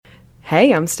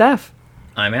Hey, I'm Steph.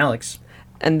 I'm Alex.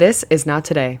 And this is Not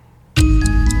Today.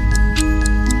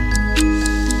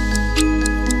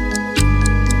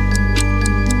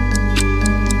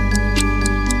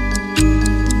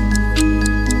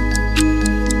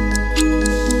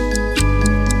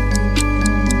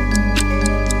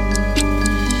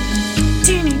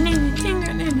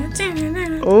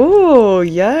 Oh,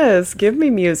 yes. Give me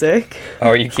music. Oh,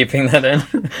 are you keeping that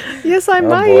in? Yes, I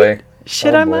might. Boy.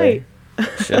 Shit, I might.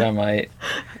 Shit, I might.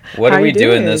 What How are we you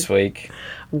doing doing? this week?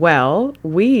 Well,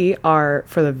 we are,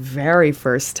 for the very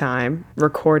first time,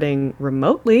 recording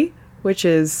remotely, which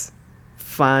is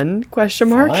fun, question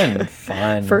mark.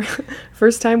 Fun.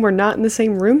 First time we're not in the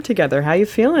same room together. How you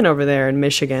feeling over there in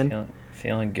Michigan?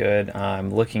 Feeling good. I'm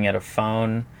looking at a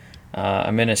phone.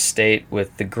 I'm in a state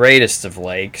with the greatest of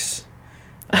lakes.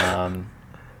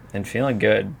 And feeling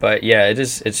good. But yeah,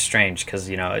 it's strange because,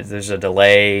 there's a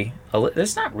delay.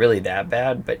 It's not really that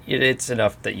bad, but it's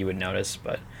enough that you would notice.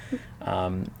 But,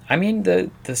 the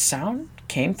sound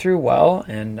came through well,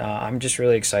 and I'm just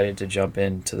really excited to jump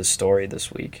into the story this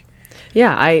week.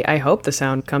 Yeah, I hope the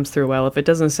sound comes through well. If it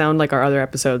doesn't sound like our other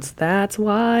episodes, that's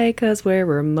why, because we're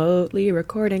remotely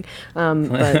recording.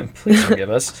 But Please forgive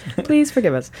us. Please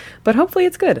forgive us. But hopefully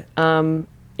it's good.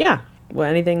 Yeah. Well,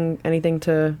 anything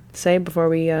to say before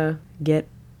we get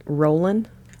rolling?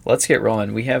 Let's get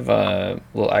rolling. We have a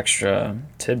little extra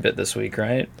tidbit this week,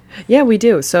 right? Yeah, we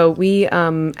do. So we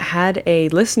had a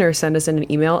listener send us in an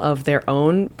email of their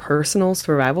own personal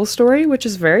survival story, which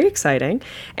is very exciting.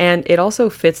 And it also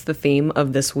fits the theme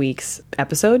of this week's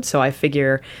episode. So I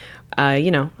figure,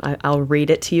 I'll read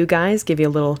it to you guys, give you a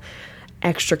little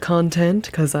extra content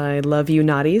because I love you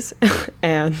naughties.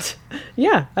 And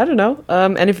yeah, I don't know.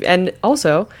 And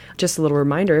also just a little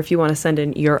reminder, if you want to send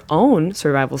in your own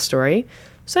survival story,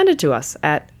 send it to us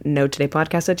at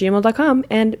notodaypodcast@gmail.com,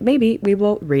 and maybe we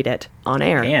will read it on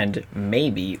air. And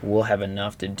maybe we'll have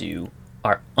enough to do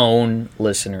our own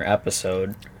listener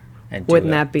episode and do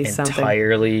Wouldn't that be something?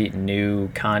 Entirely new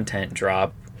content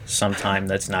drop sometime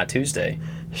that's not Tuesday.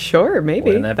 Sure, maybe.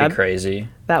 Wouldn't that be crazy?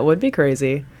 That would be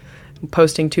crazy.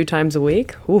 Posting 2 times a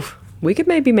week. Oof. We could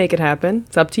maybe make it happen.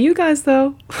 It's up to you guys,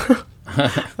 though.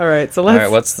 All right, so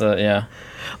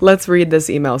let's read this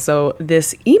email. So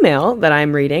this email that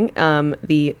I'm reading,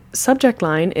 the subject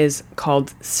line is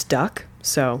called Stuck.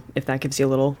 So if that gives you a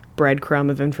little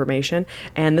breadcrumb of information.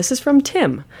 And this is from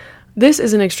Tim. This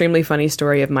is an extremely funny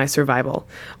story of my survival.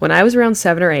 When I was around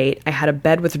 7 or 8, I had a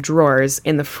bed with drawers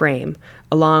in the frame,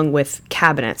 along with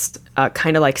cabinets,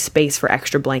 kind of like space for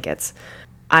extra blankets.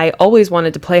 I always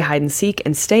wanted to play hide and seek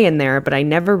and stay in there, but I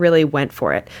never really went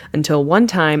for it, until one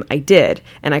time I did,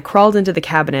 and I crawled into the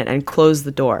cabinet and closed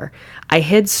the door. I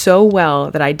hid so well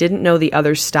that I didn't know the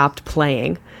others stopped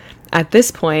playing. At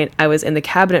this point, I was in the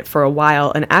cabinet for a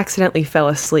while and accidentally fell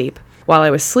asleep. While I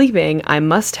was sleeping, I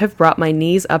must have brought my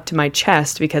knees up to my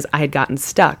chest because I had gotten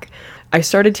stuck. I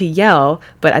started to yell,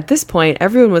 but at this point,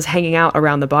 everyone was hanging out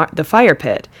around the fire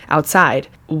pit outside.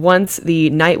 Once the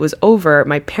night was over,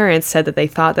 my parents said that they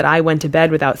thought that I went to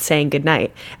bed without saying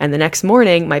goodnight. And the next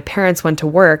morning, my parents went to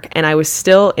work, and I was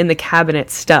still in the cabinet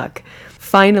stuck.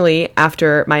 Finally,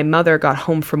 after my mother got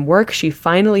home from work, she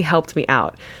finally helped me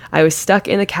out. I was stuck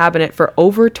in the cabinet for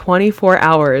over 24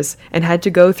 hours and had to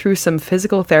go through some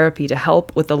physical therapy to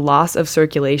help with the loss of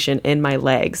circulation in my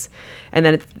legs. And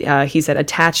then he said,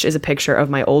 attached is a picture of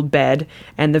my old bed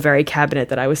and the very cabinet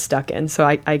that I was stuck in. So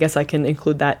I guess I can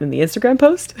include that in the Instagram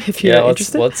post if you're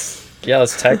interested. Let's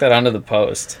tag that onto the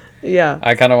post. Yeah.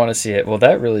 I kind of want to see it. Well,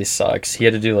 that really sucks. He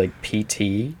had to do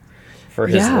PT for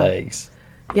his legs.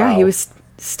 Yeah, Wow. He was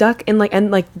stuck in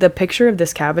the picture of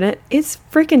this cabinet, it's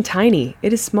freaking tiny.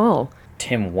 It is small.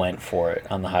 Tim went for it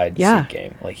on the hide and seek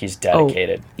game. Like, he's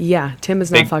dedicated. Oh, yeah, Tim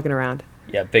is not fucking around.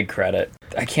 Yeah, big credit.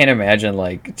 I can't imagine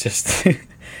just it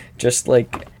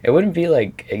wouldn't be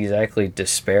exactly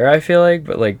despair, I feel like,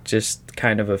 but just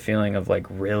kind of a feeling of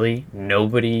really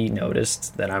nobody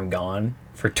noticed that I'm gone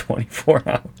for 24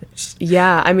 hours.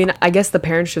 Yeah, I guess the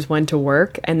parents just went to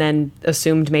work and then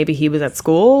assumed maybe he was at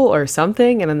school or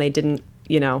something, and then they didn't,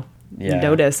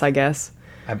 notice, I guess.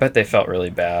 I bet they felt really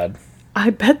bad. I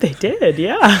bet they did,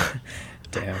 yeah.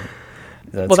 Damn.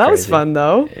 That was fun,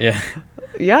 though. Yeah.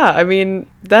 Yeah,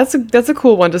 that's a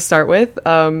cool one to start with.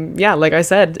 Like I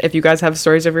said, if you guys have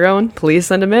stories of your own, please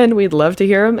send them in. We'd love to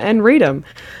hear them and read them.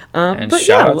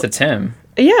 Shout out to Tim.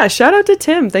 Yeah, shout out to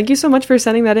Tim. Thank you so much for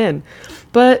sending that in.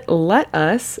 But let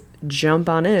us jump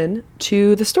on in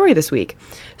to the story this week.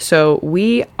 So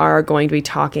we are going to be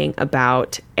talking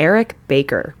about Eric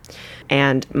Baker.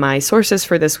 And my sources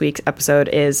for this week's episode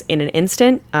is In an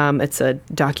Instant. It's a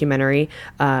documentary,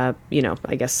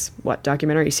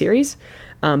 documentary series.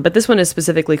 But this one is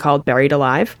specifically called Buried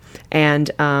Alive.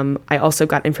 And I also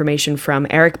got information from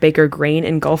Eric Baker Grain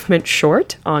Engulfment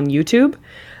Short on YouTube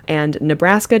and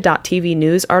Nebraska.tv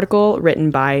news article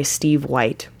written by Steve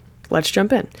White. Let's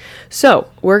jump in. So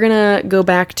we're going to go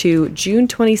back to June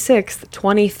 26th,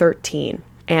 2013.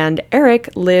 And Eric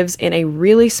lives in a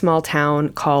really small town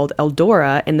called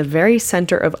Eldora in the very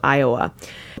center of Iowa.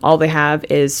 All they have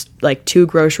is like 2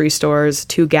 grocery stores,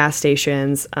 2 gas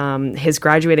stations. His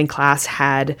graduating class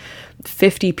had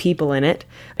 50 people in it.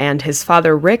 And his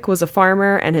father, Rick, was a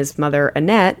farmer, and his mother,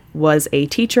 Annette, was a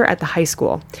teacher at the high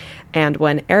school. And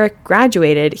when Eric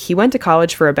graduated, he went to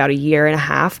college for about a year and a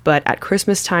half, but at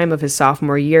Christmas time of his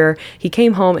sophomore year, he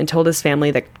came home and told his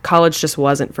family that college just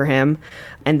wasn't for him.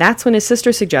 And that's when his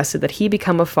sister suggested that he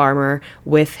become a farmer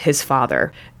with his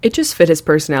father. It just fit his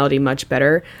personality much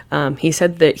better. He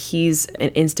said that he's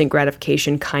an instant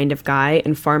gratification kind of guy,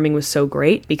 and farming was so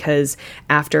great because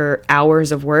after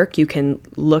hours of work, you can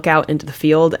look out into the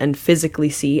field and physically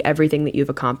see everything that you've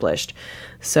accomplished.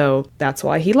 So that's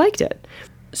why he liked it.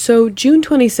 So June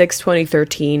 26,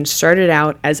 2013 started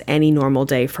out as any normal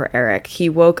day for Eric. He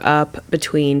woke up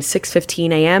between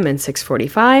 6:15 a.m. and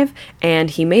 6:45, and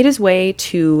he made his way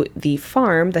to the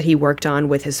farm that he worked on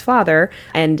with his father,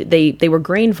 and they were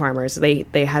grain farmers. They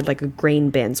had like a grain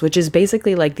bins, which is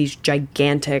basically like these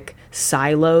gigantic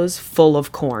silos full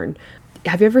of corn.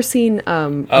 Have you ever seen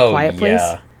A Quiet Place?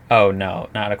 Yeah. Oh, no,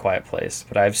 not A Quiet Place,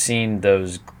 but I've seen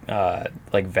those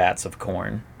like vats of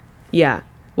corn. Yeah.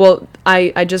 Well,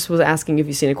 I just was asking if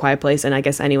you've seen A Quiet Place, and I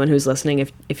guess anyone who's listening,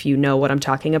 if you know what I'm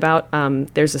talking about,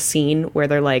 there's a scene where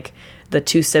they're like, the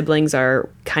 2 siblings are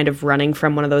kind of running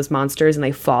from one of those monsters, and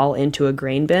they fall into a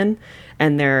grain bin,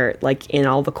 and they're like in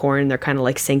all the corn, they're kind of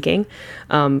like sinking.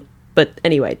 But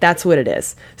anyway, that's what it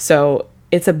is. So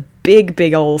it's a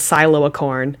big old silo of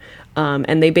corn,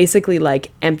 and they basically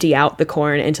like empty out the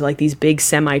corn into like these big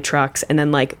semi trucks, and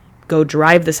then like go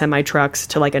drive the semi trucks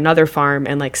to like another farm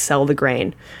and like sell the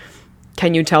grain.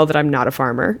 Can you tell that I'm not a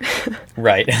farmer?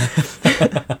 Right.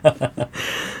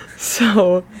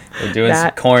 So we're doing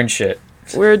some corn shit.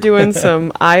 We're doing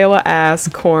some Iowa ass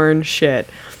corn shit.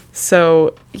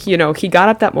 So, he got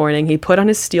up that morning, he put on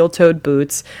his steel-toed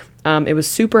boots. It was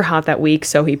super hot that week,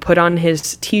 so he put on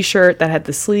his t-shirt that had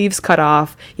the sleeves cut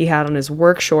off. He had on his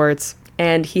work shorts.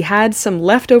 And he had some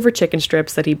leftover chicken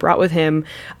strips that he brought with him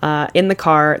in the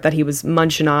car that he was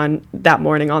munching on that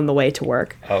morning on the way to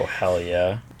work. Oh, hell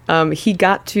yeah. He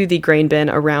got to the grain bin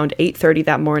around 8:30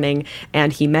 that morning,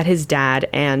 and he met his dad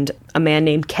and a man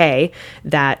named Kay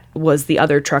that was the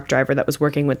other truck driver that was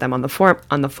working with them on the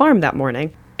farm that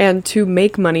morning. And to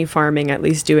make money farming, at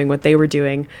least doing what they were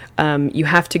doing, you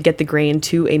have to get the grain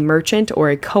to a merchant or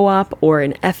a co-op or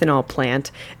an ethanol plant.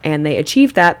 And they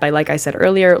achieved that by, like I said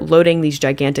earlier, loading these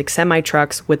gigantic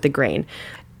semi-trucks with the grain.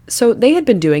 So they had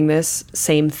been doing this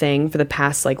same thing for the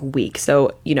past week.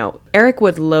 So, Eric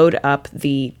would load up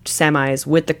the semis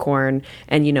with the corn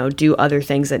and, do other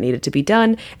things that needed to be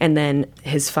done. And then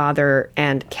his father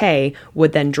and Kay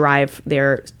would then drive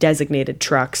their designated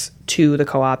trucks to the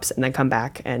co-ops and then come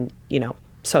back and,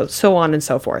 so on and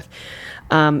so forth.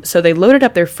 So they loaded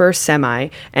up their first semi,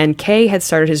 and Kay had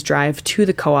started his drive to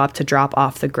the co-op to drop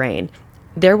off the grain.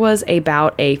 There was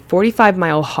about a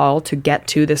 45-mile haul to get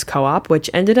to this co-op, which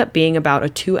ended up being about a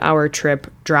 2-hour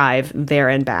trip drive there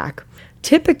and back.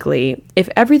 Typically, if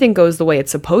everything goes the way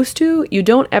it's supposed to, you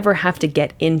don't ever have to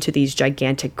get into these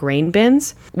gigantic grain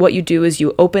bins. What you do is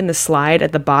you open the slide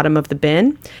at the bottom of the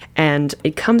bin, and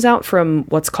it comes out from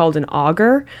what's called an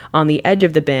auger on the edge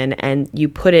of the bin, and you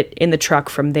put it in the truck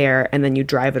from there, and then you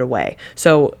drive it away.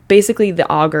 So basically,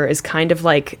 the auger is kind of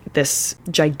like this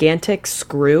gigantic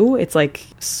screw. It's like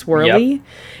swirly. Yep.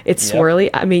 It's swirly.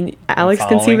 I mean, Alex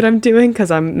can see what I'm doing because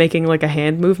I'm making like a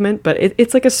hand movement, but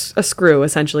it's like a screw,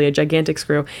 essentially, a gigantic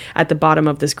screw at the bottom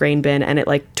of this grain bin, and it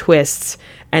like twists,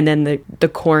 and then the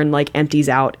corn like empties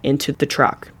out into the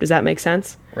truck. Does that make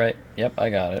sense? Right. Yep, I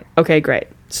got it. Okay, great.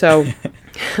 So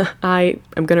I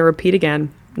am going to repeat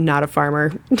again, not a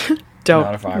farmer.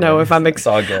 Don't know if I'm... It's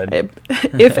all good.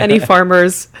 If any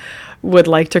farmers would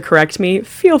like to correct me,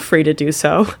 feel free to do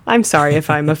so. I'm sorry if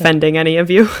I'm offending any of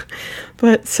you.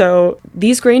 But so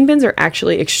these grain bins are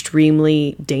actually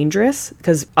extremely dangerous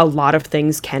because a lot of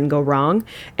things can go wrong.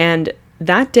 And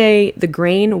that day, the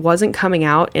grain wasn't coming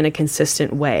out in a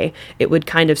consistent way. It would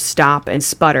kind of stop and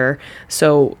sputter,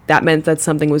 so that meant that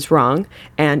something was wrong,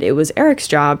 and it was Eric's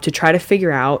job to try to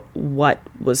figure out what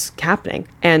was happening.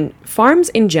 And farms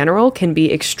in general can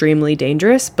be extremely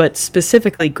dangerous, but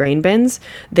specifically grain bins,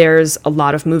 there's a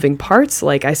lot of moving parts,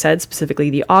 like I said, specifically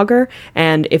the auger,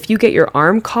 and if you get your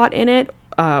arm caught in it,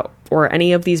 or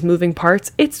any of these moving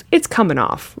parts, it's coming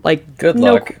off. Like, good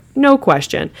luck. No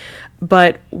question.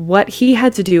 But what he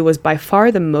had to do was by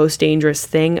far the most dangerous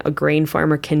thing a grain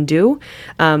farmer can do.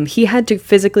 He had to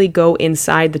physically go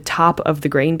inside the top of the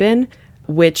grain bin,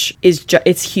 which is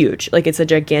it's huge. Like, it's a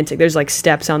gigantic, there's like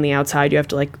steps on the outside. You have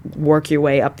to like work your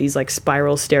way up these like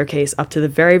spiral staircase up to the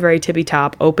very, very tippy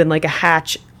top, open like a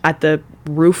hatch at the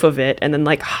roof of it, and then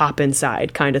like hop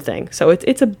inside kind of thing. So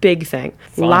it's a big thing.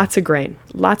 Fun. Lots of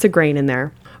grain in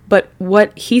there. But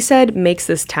what he said makes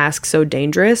this task so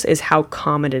dangerous is how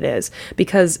common it is,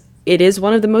 because it is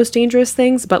one of the most dangerous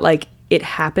things, but like it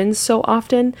happens so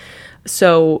often.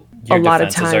 So your a lot of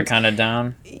defenses times are kind of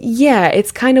down. Yeah,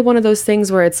 it's kind of one of those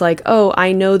things where it's like, oh,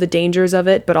 I know the dangers of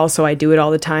it, but also I do it all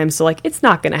the time, so like it's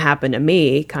not going to happen to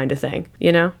me kind of thing,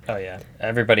 you know? Oh yeah,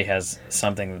 everybody has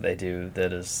something that they do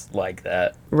that is like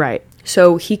that. Right.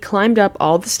 So he climbed up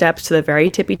all the steps to the very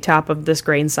tippy top of this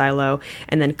grain silo,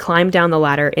 and then climbed down the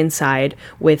ladder inside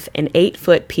with an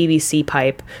 8-foot PVC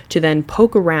pipe to then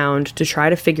poke around to try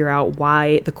to figure out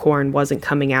why the corn wasn't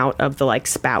coming out of the like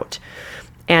spout.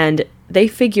 And they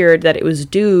figured that it was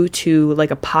due to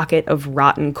like a pocket of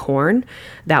rotten corn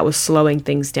that was slowing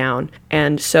things down.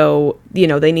 And so, you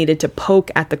know, they needed to poke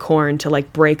at the corn to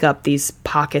like break up these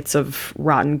pockets of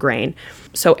rotten grain.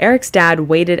 So Eric's dad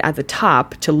waited at the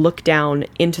top to look down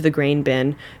into the grain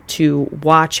bin to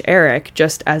watch Eric,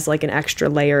 just as like an extra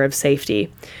layer of safety.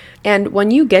 And when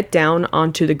you get down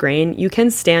onto the grain, you can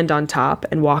stand on top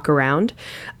and walk around.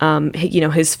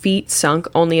 His feet sunk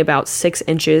only about 6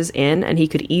 inches in, and he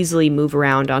could easily move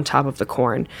around on top of the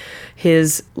corn.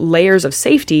 His layers of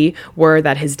safety were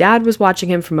that his dad was watching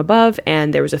him from above,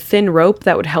 and there was a thin rope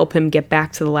that would help him get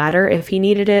back to the ladder if he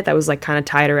needed it. That was like kind of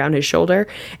tied around his shoulder.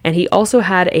 And he also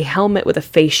had a helmet with a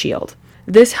face shield.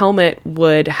 This helmet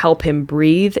would help him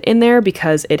breathe in there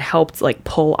because it helped like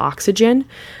pull oxygen.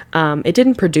 It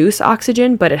didn't produce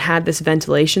oxygen, but it had this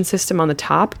ventilation system on the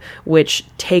top, which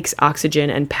takes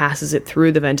oxygen and passes it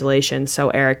through the ventilation so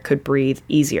Eric could breathe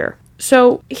easier.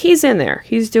 So he's in there.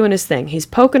 He's doing his thing. He's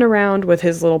poking around with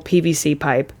his little PVC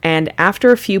pipe. And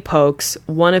after a few pokes,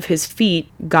 one of his feet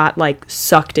got like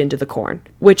sucked into the corn,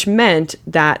 which meant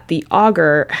that the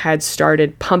auger had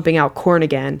started pumping out corn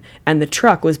again and the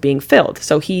truck was being filled.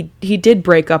 So he did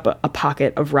break up a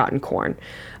pocket of rotten corn.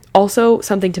 Also,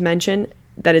 something to mention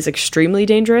that is extremely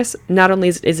dangerous. Not only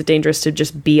is it dangerous to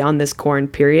just be on this corn,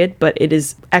 period, but it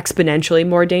is exponentially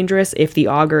more dangerous if the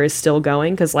auger is still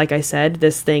going, because like I said,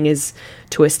 this thing is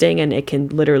twisting and it can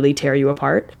literally tear you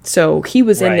apart. So he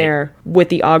was in there with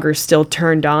the auger still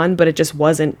turned on, but it just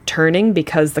wasn't turning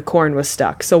because the corn was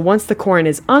stuck. So once the corn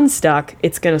is unstuck,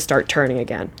 it's going to start turning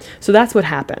again. So that's what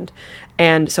happened.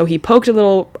 And so he poked a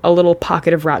little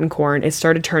pocket of rotten corn. It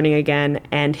started turning again,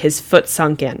 and his foot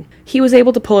sunk in. He was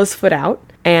able to pull his foot out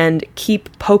and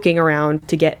keep poking around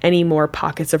to get any more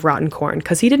pockets of rotten corn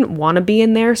because he didn't want to be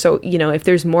in there. So, you know, if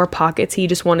there's more pockets, he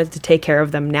just wanted to take care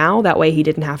of them now. That way he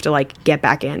didn't have to like get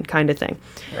back in kind of thing.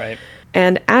 Right.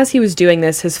 And as he was doing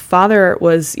this, his father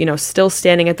was, you know, still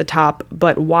standing at the top,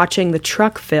 but watching the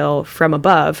truck fill from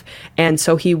above. And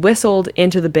so he whistled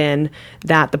into the bin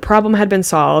that the problem had been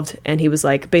solved. And he was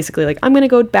like, basically like, I'm going to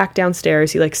go back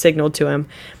downstairs. He like signaled to him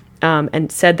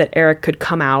and said that Eric could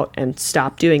come out and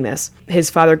stop doing this. His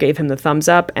father gave him the thumbs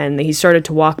up, and he started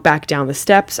to walk back down the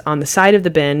steps on the side of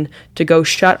the bin to go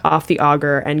shut off the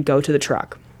auger and go to the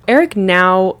truck. Eric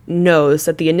now knows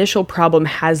that the initial problem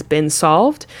has been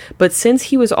solved, but since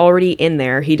he was already in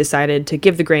there, he decided to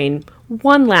give the grain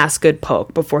one last good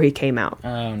poke before he came out.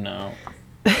 Oh, no.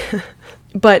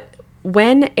 But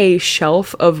when a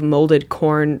shelf of molded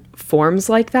corn forms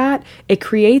like that, it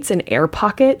creates an air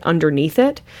pocket underneath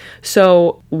it.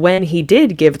 So when he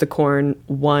did give the corn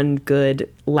one good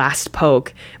last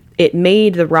poke, it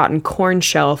made the rotten corn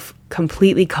shelf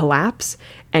completely collapse,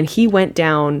 and he went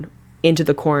down into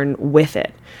the corn with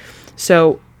it.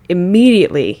 So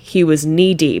immediately he was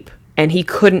knee deep and he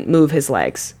couldn't move his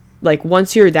legs. Like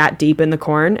once you're that deep in the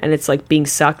corn and it's like being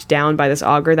sucked down by this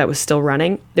auger that was still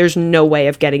running, there's no way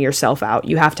of getting yourself out.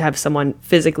 You have to have someone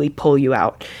physically pull you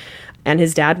out. And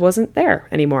his dad wasn't there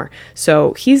anymore.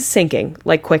 So he's sinking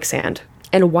like quicksand.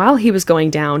 And while he was going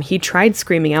down, he tried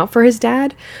screaming out for his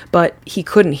dad, but he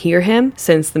couldn't hear him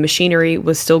since the machinery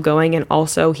was still going, and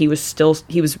also he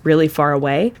was really far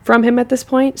away from him at this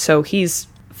point, so he's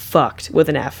fucked with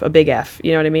an F, a big F,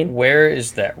 you know what I mean? Where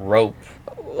is that rope?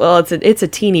 Well, it's a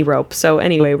teeny rope, so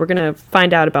anyway, we're gonna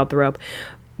find out about the rope.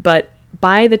 But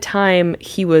by the time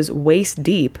he was waist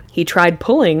deep, he tried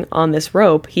pulling on this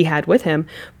rope he had with him,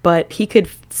 but he could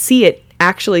see it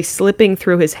actually slipping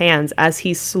through his hands as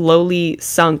he slowly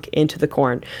sunk into the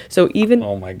corn.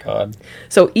 Oh my God.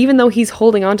 So even though he's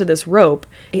holding onto this rope,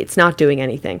 it's not doing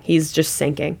anything. He's just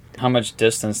sinking. How much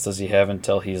distance does he have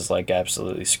until he's like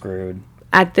absolutely screwed?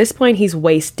 At this point, he's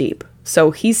waist deep,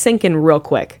 so he's sinking real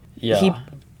quick. Yeah.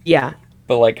 Yeah.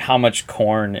 But like, how much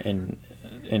corn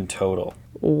in total?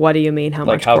 What do you mean? How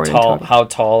much? Like, how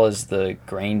tall is the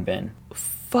grain bin?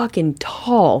 Fucking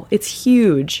tall. It's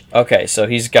huge. Okay, so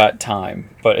he's got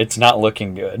time, but it's not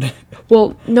looking good.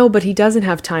 Well, no, but he doesn't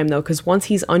have time though, because once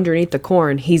he's underneath the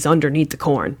corn, he's underneath the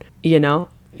corn. You know?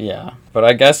 Yeah, but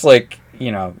I guess like,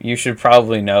 you know, you should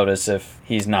probably notice if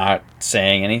he's not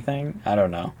saying anything. I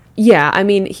don't know. Yeah, I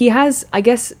mean, I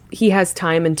guess he has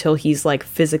time until he's like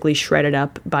physically shredded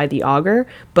up by the auger,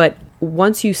 but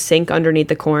once you sink underneath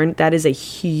the corn, that is a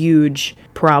huge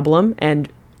problem, and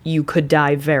you could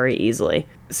die very easily.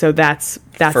 So that's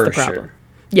the problem. Sure.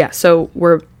 Yeah, so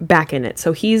we're back in it.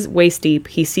 So he's waist deep,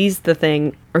 he sees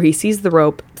the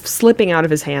rope slipping out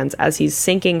of his hands as he's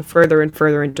sinking further and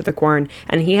further into the corn,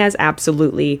 and he has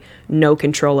absolutely no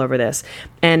control over this.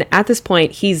 And at this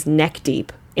point, he's neck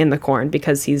deep in the corn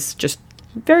because he's just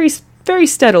very, very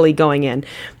steadily going in,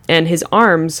 and his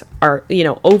arms are,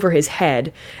 over his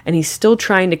head, and he's still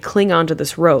trying to cling onto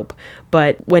this rope.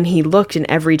 But when he looked in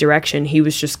every direction, he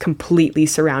was just completely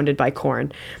surrounded by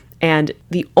corn. And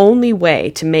the only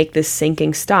way to make this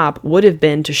sinking stop would have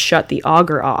been to shut the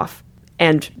auger off.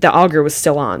 And the auger was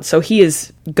still on, so he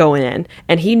is going in.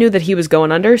 And he knew that he was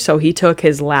going under, so he took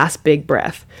his last big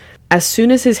breath. As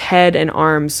soon as his head and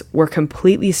arms were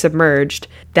completely submerged,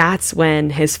 that's when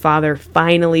his father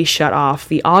finally shut off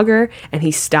the auger and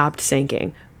he stopped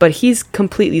sinking. But he's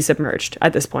completely submerged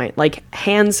at this point, like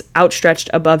hands outstretched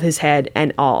above his head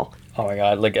and all. Oh my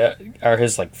God, like are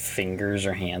his like fingers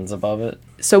or hands above it?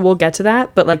 So we'll get to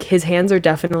that, but like his hands are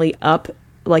definitely up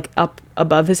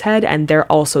above his head, and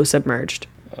they're also submerged.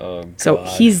 Oh God. So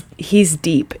he's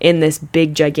deep in this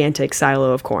big gigantic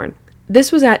silo of corn.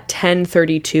 This was at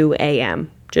 10:32 a.m.,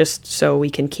 just so we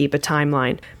can keep a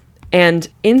timeline. And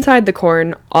inside the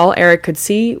corn, all Eric could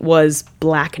see was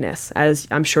blackness, as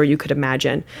I'm sure you could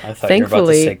imagine. I thought you were about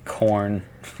to say corn.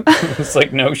 It's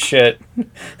like, no shit.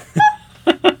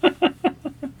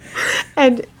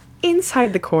 And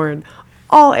inside the corn,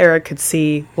 all Eric could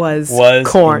see was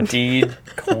corn. Indeed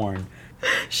corn.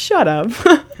 Shut up.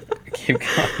 Keep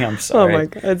going, I'm sorry. Oh my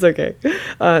God, it's okay.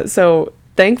 So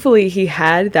thankfully he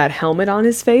had that helmet on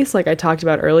his face, like I talked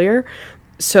about earlier.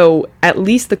 So at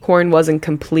least the corn wasn't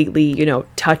completely,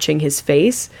 touching his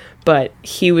face, but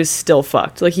he was still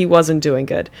fucked. Like, he wasn't doing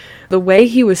good. The way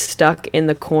he was stuck in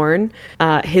the corn,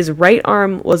 his right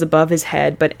arm was above his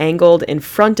head, but angled in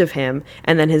front of him,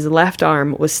 and then his left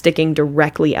arm was sticking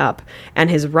directly up, and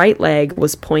his right leg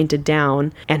was pointed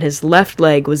down, and his left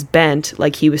leg was bent,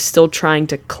 like he was still trying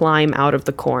to climb out of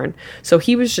the corn. So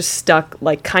he was just stuck,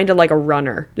 like, kind of like a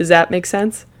runner. Does that make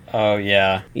sense? Oh,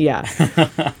 yeah. Yeah.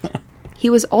 He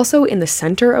was also in the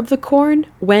center of the corn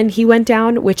when he went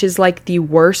down, which is like the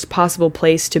worst possible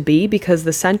place to be, because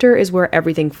the center is where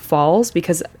everything falls,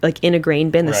 because like in a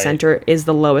grain bin, the center is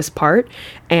the lowest part.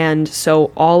 And so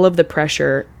all of the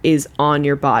pressure is on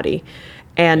your body.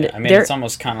 And yeah, I mean, it's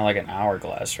almost kind of like an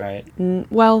hourglass, right?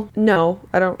 Well, no,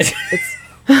 I don't. It's.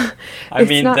 I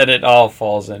mean, that it all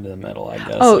falls into the middle, I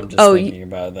guess. I'm just thinking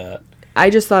about that.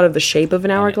 I just thought of the shape of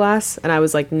an hourglass, and I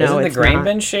was like, no, Isn't it's the grain not.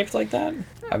 bin shaped like that?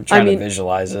 I'm trying to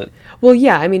visualize it. Well,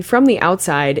 yeah, I mean, from the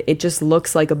outside, it just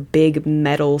looks like a big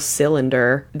metal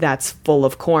cylinder that's full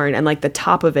of corn, and like the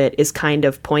top of it is kind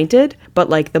of pointed, but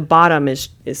like the bottom is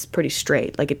pretty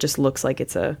straight. Like, it just looks like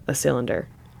it's a cylinder.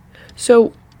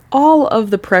 So all of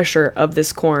the pressure of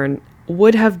this corn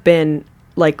would have been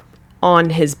like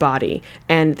on his body,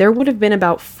 and there would have been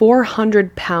about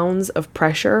 400 pounds of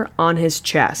pressure on his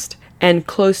chest, and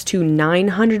close to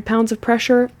 900 pounds of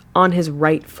pressure on his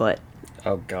right foot.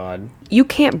 Oh, God. You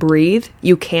can't breathe.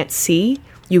 You can't see.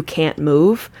 You can't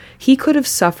move. He could have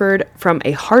suffered from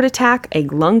a heart attack, a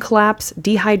lung collapse,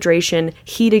 dehydration,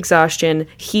 heat exhaustion,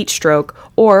 heat stroke,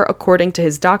 or, according to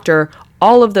his doctor,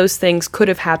 all of those things could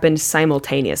have happened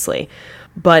simultaneously.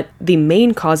 But the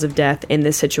main cause of death in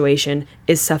this situation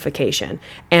is suffocation.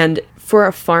 And for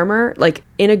a farmer, like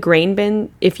in a grain bin,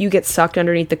 if you get sucked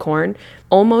underneath the corn,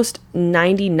 almost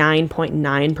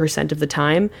 99.9% of the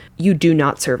time, you do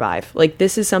not survive. Like,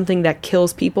 this is something that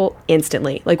kills people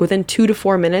instantly. Like, within 2 to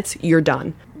 4 minutes, you're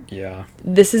done. Yeah.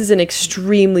 This is an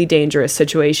extremely dangerous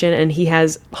situation, and he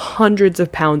has hundreds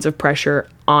of pounds of pressure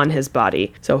on his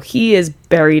body. So he is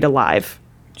buried alive.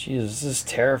 Jesus, this is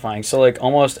terrifying. So, like,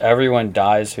 almost everyone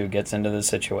dies who gets into this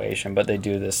situation, but they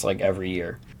do this, like, every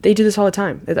year. They do this all the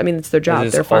time. I mean, it's their job.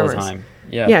 They're farmers. All the time.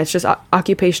 Yeah. Yeah, it's just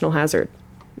occupational hazard,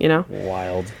 you know?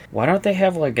 Wild. Why don't they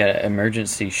have, like, an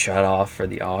emergency shut-off for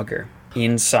the auger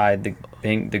inside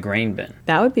the grain bin?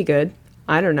 That would be good.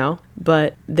 I don't know,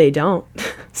 but they don't.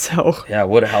 So... Yeah, it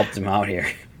would have helped him out here.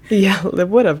 Yeah, it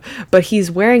would have. But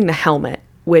he's wearing the helmet,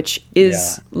 which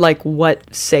is, like,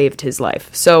 what saved his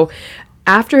life. So...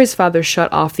 After his father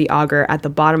shut off the auger at the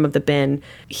bottom of the bin,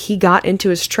 he got into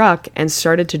his truck and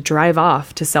started to drive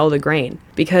off to sell the grain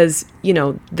because, you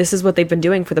know, this is what they've been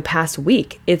doing for the past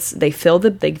week. They fill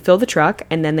the truck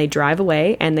and then they drive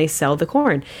away and they sell the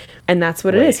corn. And that's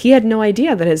what it is. He had no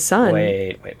idea that his son...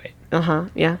 Wait.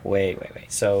 Yeah. Wait.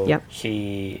 So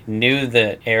he knew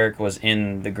that Eric was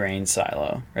in the grain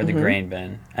silo or the grain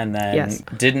bin and then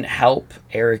didn't help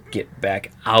Eric get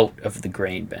back out of the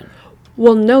grain bin.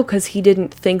 Well, no, because he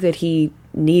didn't think that he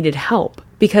needed help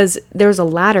because there's a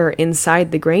ladder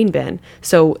inside the grain bin.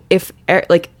 So if,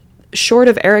 short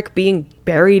of Eric being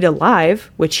buried alive,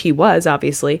 which he was,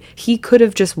 obviously, he could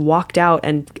have just walked out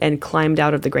and climbed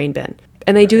out of the grain bin.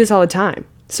 And they do this all the time.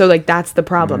 So, like, that's the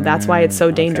problem. That's why it's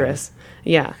so dangerous.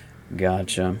 Okay. Yeah.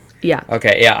 Gotcha. Yeah.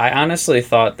 Okay, yeah, I honestly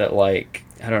thought that, like,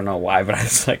 I don't know why, but I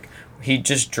was like... He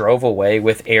just drove away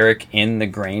with Eric in the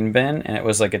grain bin, and it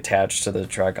was, like, attached to the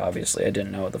truck, obviously. I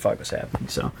didn't know what the fuck was happening,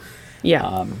 so...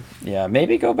 Yeah.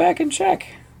 Maybe go back and check.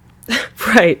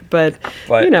 Right, but,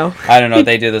 you know... I don't know,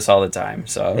 they do this all the time,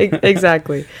 so...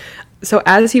 Exactly. So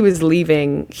as he was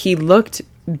leaving, he looked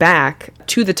back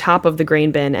to the top of the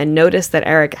grain bin and noticed that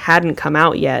Eric hadn't come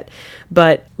out yet.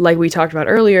 But like we talked about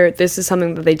earlier, this is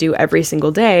something that they do every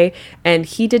single day, and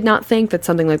he did not think that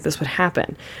something like this would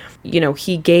happen. You know,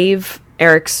 he gave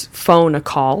Eric's phone a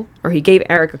call, or he gave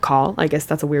Eric a call. I guess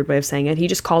that's a weird way of saying it. He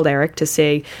just called Eric to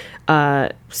say,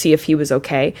 see if he was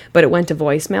okay, but it went to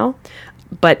voicemail.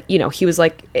 But, you know, he was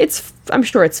like, I'm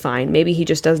sure it's fine. Maybe he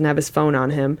just doesn't have his phone on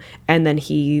him. And then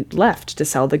he left to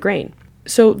sell the grain.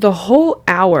 So the whole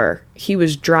hour he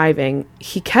was driving,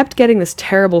 he kept getting this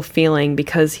terrible feeling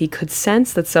because he could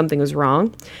sense that something was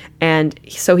wrong. And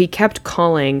so he kept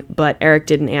calling, but Eric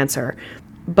didn't answer.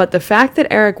 But the fact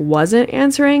that Eric wasn't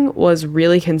answering was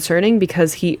really concerning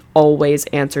because he always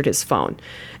answered his phone.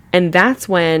 And that's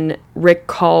when Rick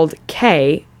called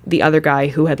Kay, the other guy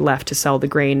who had left to sell the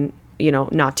grain, you know,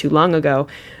 not too long ago,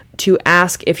 to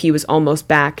ask if he was almost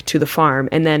back to the farm.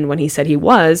 And then when he said he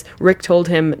was, Rick told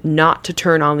him not to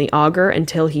turn on the auger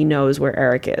until he knows where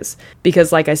Eric is.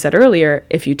 Because like I said earlier,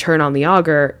 if you turn on the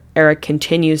auger, Eric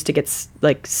continues to get,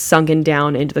 like, sunken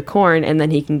down into the corn, and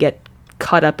then he can get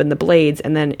cut up in the blades,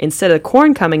 and then instead of the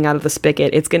corn coming out of the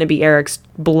spigot, it's going to be Eric's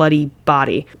bloody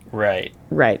body. Right.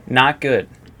 Not good.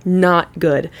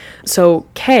 So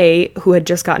Kay, who had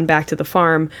just gotten back to the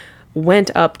farm, went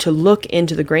up to look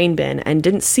into the grain bin and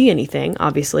didn't see anything,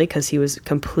 obviously, because he was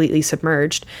completely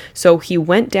submerged. So he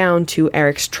went down to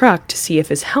Eric's truck to see if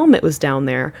his helmet was down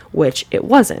there, which it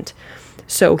wasn't.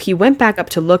 So he went back up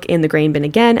to look in the grain bin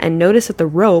again and noticed that the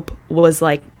rope was,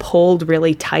 like, pulled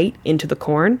really tight into the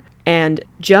corn. And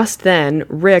just then,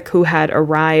 Rick, who had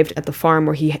arrived at the farm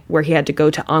where he had to go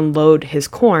to unload his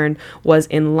corn, was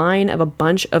in line of a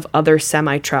bunch of other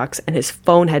semi-trucks, and his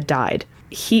phone had died.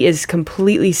 He is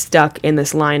completely stuck in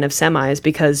this line of semis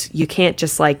because you can't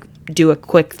just, like, do a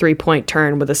quick 3-point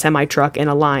turn with a semi-truck in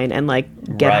a line and,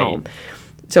 like, get home.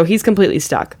 So he's completely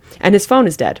stuck. And his phone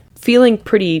is dead. Feeling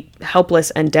pretty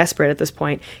helpless and desperate at this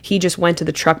point, he just went to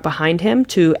the truck behind him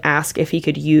to ask if he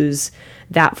could use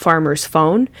that farmer's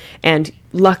phone, and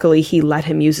luckily he let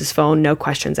him use his phone, no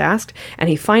questions asked, and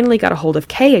he finally got a hold of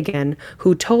Kay again,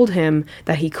 who told him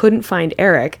that he couldn't find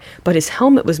Eric, but his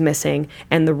helmet was missing,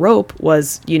 and the rope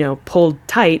was, you know, pulled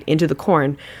tight into the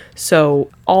corn. So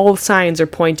all signs are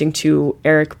pointing to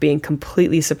Eric being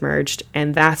completely submerged,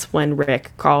 and that's when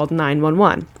Rick called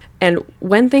 911. And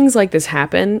when things like this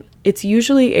happen, it's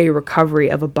usually a recovery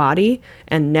of a body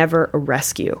and never a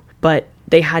rescue. But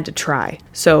they had to try.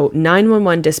 So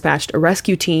 911 dispatched a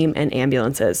rescue team and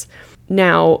ambulances.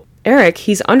 Now, Eric,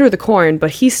 he's under the corn,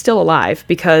 but he's still alive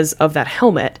because of that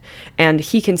helmet. And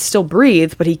he can still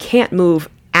breathe, but he can't move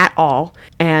at all.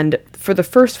 And for the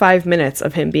first 5 minutes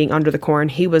of him being under the corn,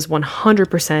 he was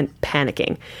 100%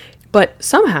 panicking. But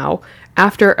somehow,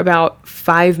 after about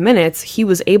 5 minutes, he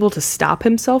was able to stop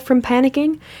himself from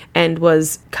panicking and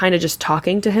was kind of just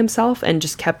talking to himself and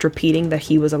just kept repeating that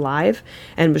he was alive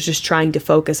and was just trying to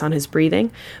focus on his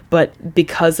breathing. But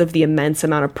because of the immense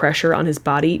amount of pressure on his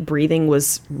body, breathing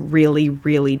was really,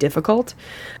 really difficult.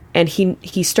 And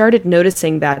he started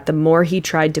noticing that the more he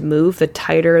tried to move, the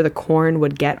tighter the corn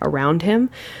would get around him.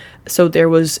 So there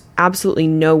was absolutely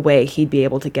no way he'd be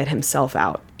able to get himself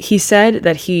out. He said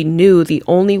that he knew the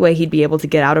only way he'd be able to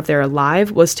get out of there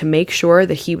alive was to make sure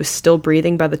that he was still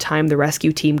breathing by the time the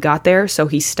rescue team got there. So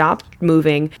he stopped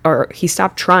moving, or he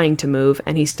stopped trying to move,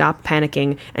 and he stopped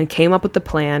panicking and came up with the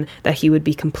plan that he would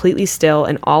be completely still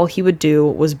and all he would do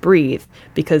was breathe,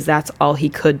 because that's all he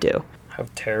could do. How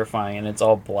terrifying. And it's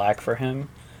all black for him.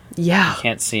 Yeah. He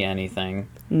can't see anything.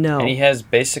 No. And he has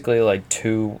basically like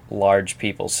 2 large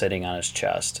people sitting on his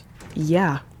chest.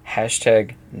 Yeah.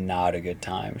 Hashtag not a good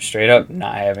time. Straight up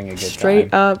not having a good time.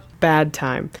 Straight up bad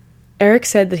time. Eric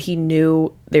said that he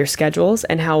knew their schedules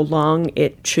and how long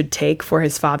it should take for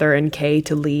his father and Kay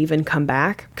to leave and come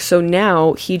back. So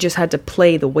now he just had to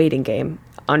play the waiting game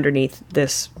underneath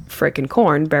this frickin'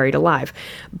 corn buried alive.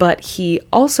 But he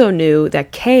also knew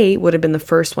that Kay would have been the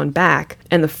first one back,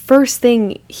 and the first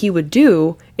thing he would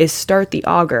do is start the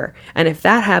auger. And if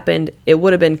that happened, it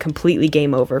would have been completely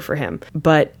game over for him.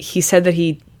 But he said that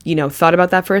he thought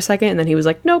about that for a second, and then he was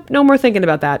like, nope, no more thinking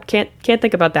about that. Can't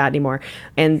think about that anymore.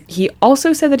 And he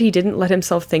also said that he didn't let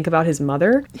himself think about his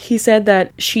mother. He said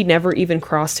that she never even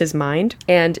crossed his mind.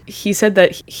 And he said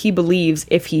that he believes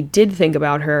if he did think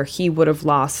about her, he would have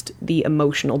lost the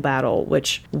emotional battle,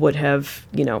 which would have,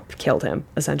 killed him,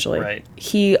 essentially. Right.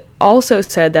 He also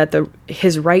said that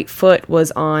his right foot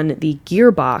was on the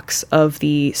gearbox of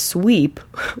the sweep,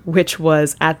 which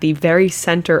was at the very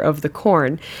center of the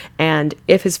corn. And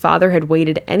if his father had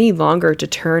waited any longer to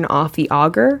turn off the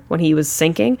auger when he was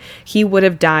sinking, he would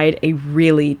have died a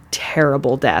really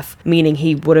terrible death, meaning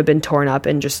he would have been torn up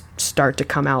and just start to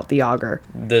come out the auger.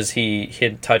 Does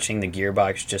him touching the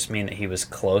gearbox just mean that he was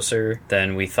closer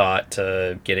than we thought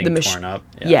to getting torn up?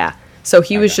 Yeah. So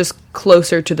he was just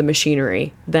closer to the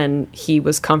machinery than he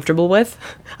was comfortable with,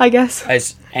 I guess.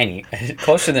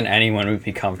 Closer than anyone would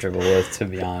be comfortable with, to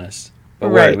be honest. But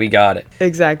right. We got it.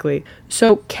 Exactly.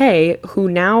 So Kay, who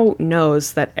now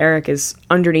knows that Eric is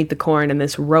underneath the corn and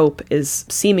this rope is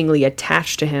seemingly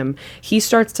attached to him, he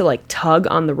starts to tug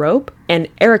on the rope. And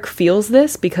Eric feels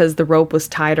this because the rope was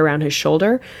tied around his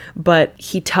shoulder, but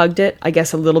he tugged it, I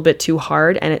guess, a little bit too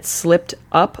hard, and it slipped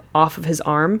up off of his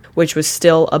arm, which was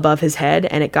still above his head,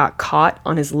 and it got caught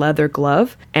on his leather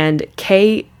glove. And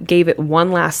Kay gave it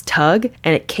one last tug,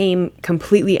 and it came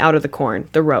completely out of the corn,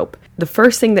 the rope. The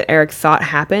first thing that Eric thought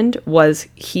happened was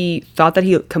he thought that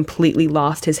he completely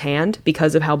lost his hand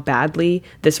because of how badly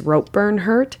this rope burn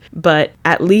hurt. But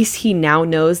at least he now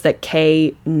knows that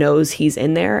Kay knows he's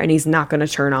in there and he's not going to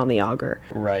turn on the auger.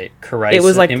 Right. It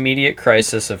was immediate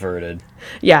crisis averted.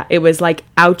 Yeah, it was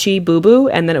ouchie boo-boo,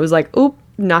 and then it was oop,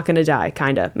 not going to die,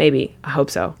 kind of. Maybe. I hope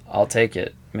so. I'll take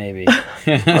it. Maybe.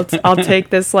 I'll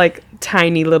take this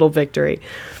tiny little victory.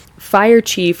 Fire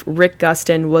Chief Rick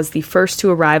Gustin was the first to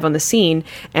arrive on the scene,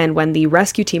 and when the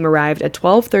rescue team arrived at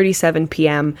 12:37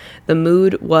 p.m., the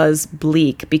mood was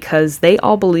bleak because they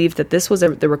all believed that this was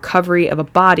the recovery of a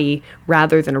body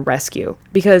rather than a rescue.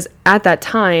 Because at that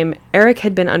time, Eric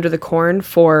had been under the corn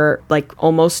for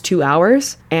almost 2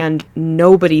 hours, and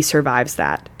nobody survives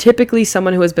that. Typically,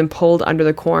 someone who has been pulled under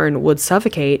the corn would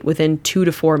suffocate within 2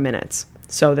 to 4 minutes.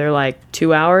 So they're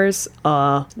 2 hours?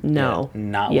 No. Yeah,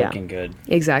 not looking good.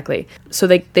 Exactly. So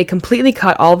they completely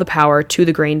cut all the power to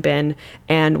the grain bin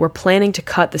and were planning to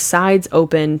cut the sides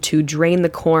open to drain the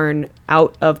corn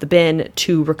out of the bin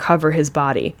to recover his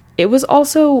body. It was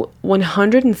also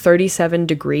 137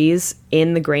 degrees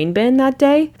in the grain bin that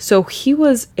day, so he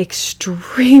was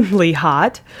extremely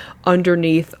hot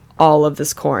underneath all of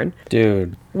this corn.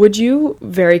 Dude. Would you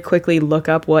very quickly look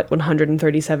up what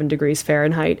 137 degrees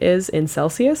Fahrenheit is in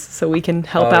Celsius so we can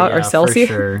help out our Celsius?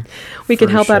 Sure. We can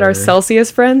help out our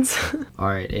Celsius friends. All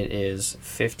right, it is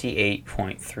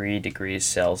 58.3 degrees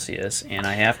Celsius, and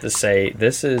I have to say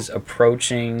this is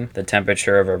approaching the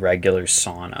temperature of a regular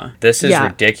sauna. This is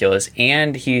ridiculous,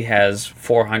 and he has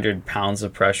 400 pounds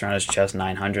of pressure on his chest,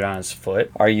 900 on his foot.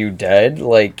 Are you dead?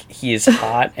 He is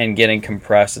hot and getting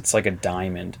compressed. It's like a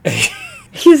diamond.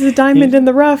 He's a diamond in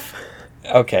the rough.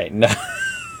 Okay, no.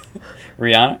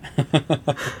 Rihanna?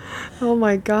 Oh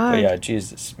my God. But yeah,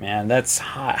 Jesus, man, that's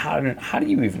hot. How do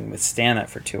you even withstand that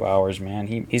for 2 hours, man?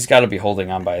 He's got to be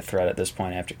holding on by a thread at this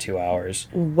point after 2 hours.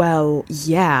 Well,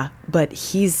 yeah, but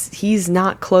he's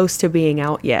not close to being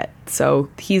out yet. So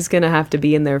he's going to have to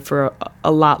be in there for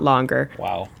a lot longer.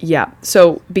 Wow. Yeah.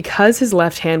 So because his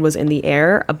left hand was in the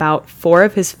air, about 4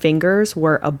 of his fingers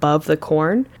were above the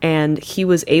corn, and he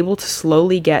was able to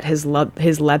slowly get his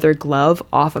leather glove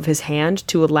off of his hand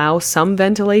to allow some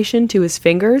ventilation to his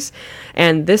fingers.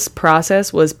 And this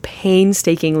process was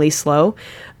painstakingly slow.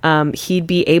 He'd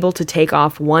be able to take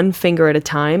off 1 finger at a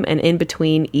time, and in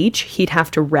between each, he'd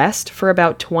have to rest for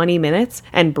about 20 minutes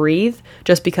and breathe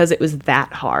just because it was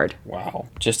that hard. Wow.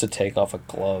 Just to take off a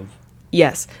glove.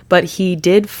 Yes, but he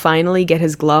did finally get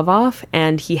his glove off,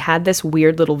 and he had this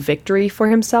weird little victory for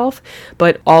himself,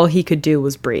 but all he could do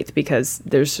was breathe because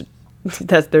there's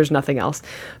nothing else.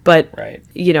 But, right.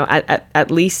 You know, at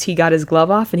least he got his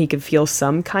glove off and he could feel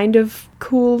some kind of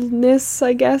coolness,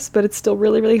 I guess, but it's still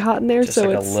really, really hot in there. Just so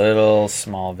like a little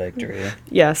small victory.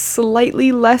 Yeah,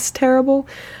 slightly less terrible.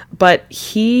 But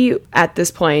he, at this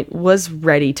point, was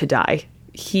ready to die.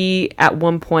 He, at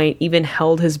one point, even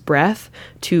held his breath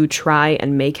to try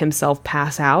and make himself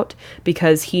pass out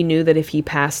because he knew that if he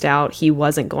passed out, he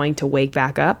wasn't going to wake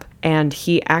back up. And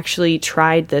he actually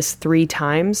tried this 3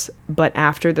 times, but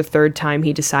after the 3rd time,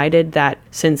 he decided that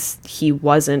since he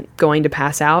wasn't going to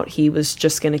pass out, he was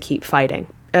just going to keep fighting.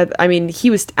 I mean, he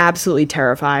was absolutely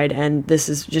terrified, and this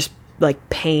is just like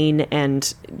pain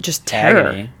and just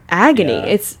terror. Agony. Yeah.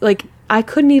 It's like, I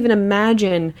couldn't even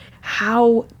imagine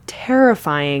how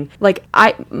terrifying. Like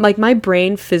my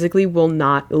brain physically will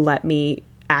not let me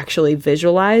actually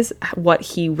visualize what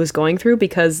he was going through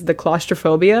because the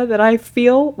claustrophobia that I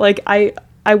feel, like I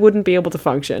wouldn't be able to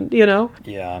function, you know?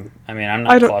 Yeah. I mean, I'm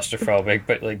not claustrophobic,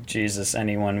 but like, Jesus,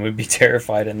 anyone would be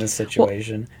terrified in this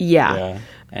situation. Well, yeah.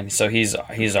 And so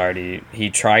he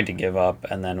tried to give up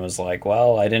and then was like,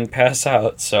 well, I didn't pass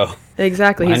out, so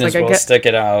exactly. He's like, I guess stick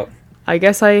it out. I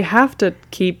guess I have to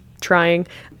keep trying.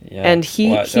 Yeah. And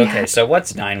so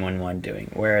what's 911 doing?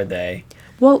 Where are they?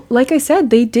 Well, like I said,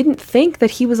 they didn't think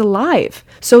that he was alive.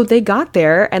 So they got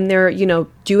there and they're, you know,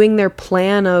 doing their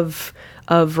plan of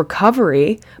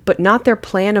recovery, but not their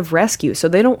plan of rescue. So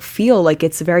they don't feel like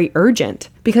it's very urgent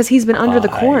because he's been under the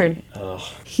corn.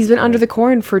 He's been under the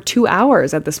corn for 2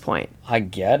 hours at this point. I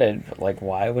get it, but like,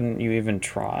 why wouldn't you even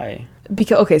try?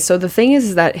 Because, okay, so the thing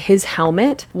is that his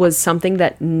helmet was something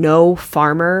that no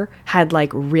farmer had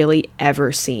like really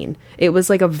ever seen. It was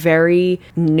like a very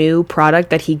new product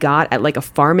that he got at like a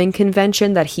farming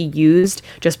convention that he used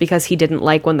just because he didn't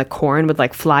like when the corn would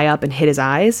like fly up and hit his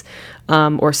eyes,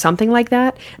 or something like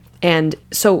that. And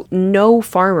so no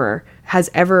farmer has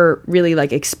ever really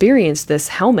like experienced this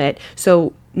helmet.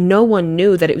 So no one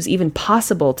knew that it was even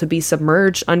possible to be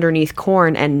submerged underneath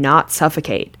corn and not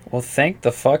suffocate. Well, thank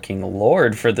the fucking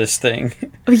Lord for this thing.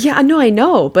 Yeah, no, I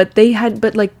know. But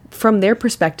like, from their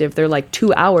perspective, they're like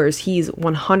 2 hours, he's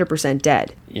 100%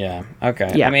 dead. Yeah,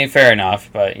 okay. Yeah. I mean, fair enough,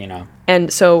 but, you know.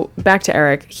 And so, back to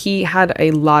Eric, he had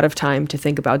a lot of time to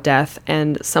think about death,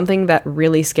 and something that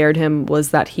really scared him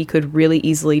was that he could really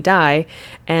easily die,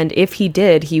 and if he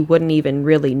did, he wouldn't even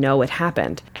really know it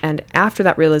happened. And after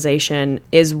that realization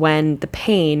is when the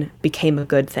pain became a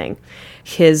good thing.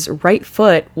 His right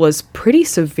foot was pretty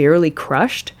severely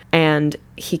crushed, and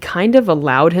he kind of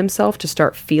allowed himself to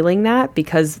start feeling that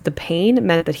because the pain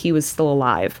meant that he was still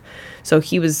alive. So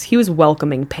he was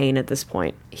welcoming pain at this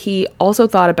point. He also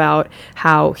thought about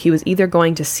how he was either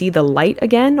going to see the light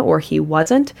again or he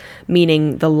wasn't,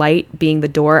 meaning the light being the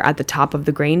door at the top of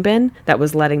the grain bin that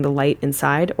was letting the light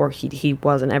inside, or he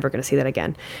wasn't ever going to see that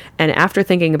again. And after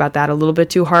thinking about that a little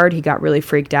bit too hard, he got really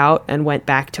freaked out and went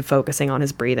back to focusing on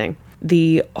his breathing.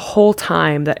 The whole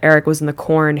time that Eric was in the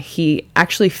corn, he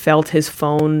actually felt his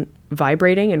phone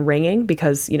vibrating and ringing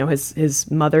because, you know, his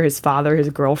mother, his father, his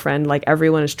girlfriend, like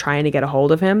everyone is trying to get a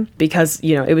hold of him because,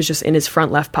 you know, it was just in his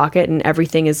front left pocket and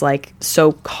everything is like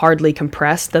so hardly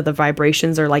compressed that the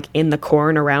vibrations are like in the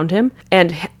corn around him.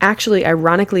 And actually,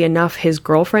 ironically enough, his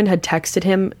girlfriend had texted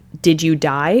him, "Did you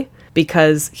die?"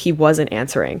 because he wasn't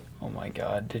answering. Oh my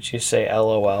God. Did you say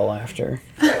LOL after?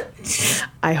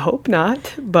 I hope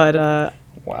not, but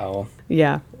wow.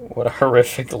 Yeah. What a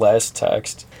horrific last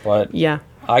text. But yeah.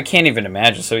 I can't even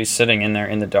imagine. So he's sitting in there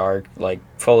in the dark, like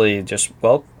fully just,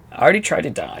 well, I already tried to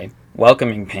die,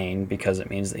 welcoming pain because it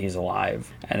means that he's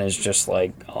alive, and is just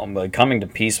like coming to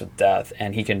peace with death,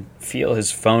 and he can feel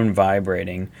his phone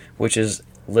vibrating, which is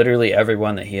literally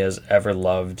everyone that he has ever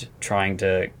loved trying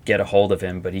to get a hold of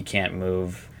him, but he can't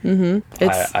move. Mm-hmm.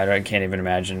 I can't even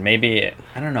imagine. Maybe,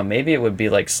 I don't know, maybe it would be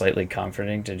like slightly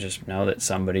comforting to just know that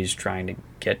somebody's trying to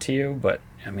get to you, but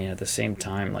I mean, at the same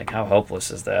time, like, how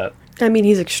helpless is that? I mean,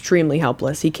 he's extremely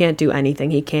helpless. He can't do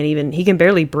anything. He can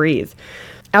barely breathe.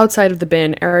 Outside of the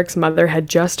bin, Eric's mother had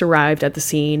just arrived at the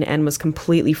scene and was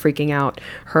completely freaking out.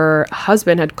 Her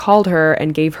husband had called her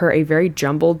and gave her a very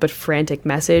jumbled but frantic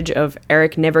message of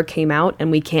Eric never came out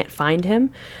and we can't find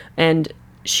him. And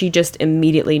she just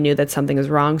immediately knew that something was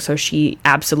wrong, so she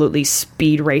absolutely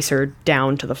speed racered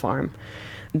down to the farm.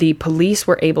 The police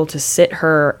were able to sit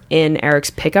her in Eric's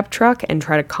pickup truck and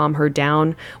try to calm her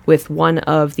down with one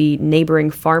of the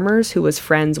neighboring farmers who was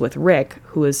friends with Rick,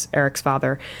 who was Eric's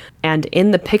father. And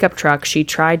in the pickup truck, she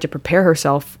tried to prepare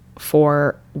herself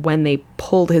for when they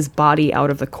pulled his body out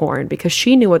of the corn, because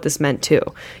she knew what this meant too.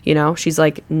 You know, she's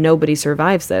like, nobody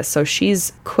survives this. So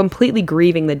she's completely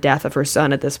grieving the death of her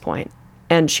son at this point.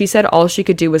 And she said all she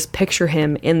could do was picture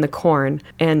him in the corn,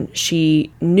 and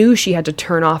she knew she had to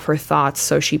turn off her thoughts,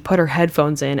 so she put her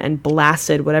headphones in and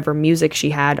blasted whatever music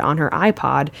she had on her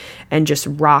iPod and just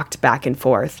rocked back and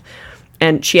forth.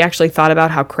 And she actually thought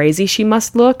about how crazy she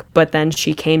must look, but then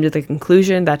she came to the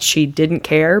conclusion that she didn't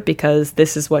care because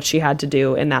this is what she had to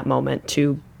do in that moment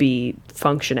to be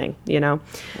functioning, you know?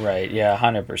 Right, yeah,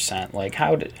 100%. Like,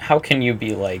 how can you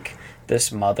be like,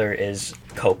 this mother is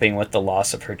coping with the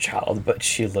loss of her child, but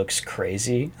she looks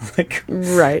crazy? Like,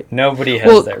 right. Nobody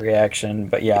has that reaction,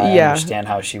 but yeah, I understand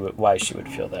why she would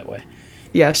feel that way.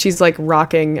 Yeah, she's like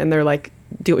rocking, and they're like,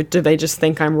 do they just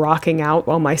think I'm rocking out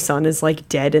while my son is like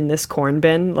dead in this corn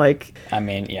bin? Like, I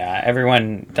mean, yeah,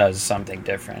 everyone does something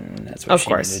different, and that's what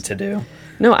she needed to do.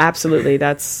 No, absolutely.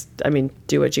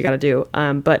 Do what you got to do.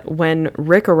 But when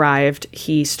Rick arrived,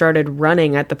 he started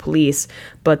running at the police,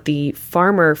 but the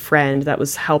farmer friend that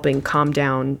was helping calm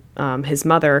down his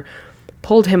mother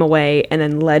pulled him away and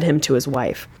then led him to his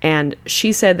wife. And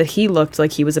she said that he looked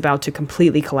like he was about to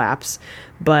completely collapse,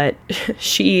 but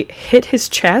she hit his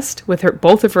chest with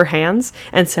both of her hands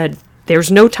and said,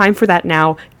 "There's no time for that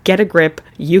now. Get a grip.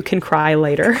 You can cry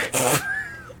later."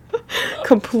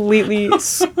 Completely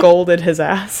scolded his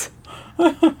ass.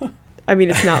 I mean,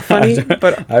 it's not funny,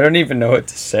 but I don't even know what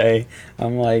to say.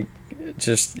 I'm like,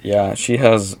 she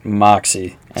has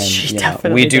moxie,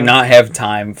 and we do not have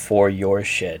time for your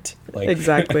shit. Like,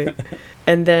 exactly.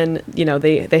 And then,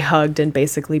 they hugged and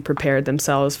basically prepared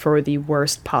themselves for the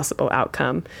worst possible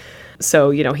outcome.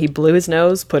 So, he blew his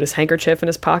nose, put his handkerchief in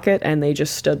his pocket, and they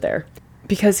just stood there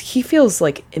because he feels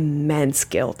like immense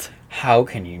guilt. How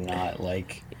can you not?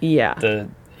 Like, yeah. I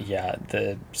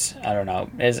don't know.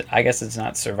 I guess it's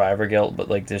not survivor guilt, but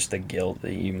like just the guilt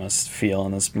that you must feel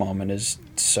in this moment is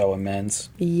so immense.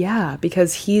 Yeah,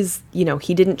 because he's,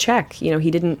 he didn't check.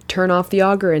 He didn't turn off the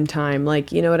auger in time.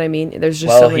 Like, you know what I mean? There's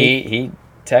just so many... he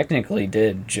technically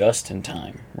did just in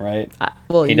time, right?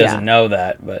 He doesn't know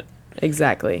that, but...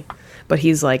 Exactly. But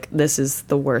he's like, this is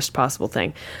the worst possible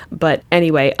thing. But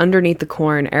anyway, underneath the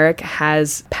corn, Eric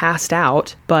has passed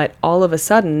out, but all of a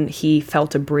sudden he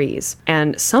felt a breeze.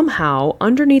 And somehow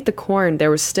underneath the corn,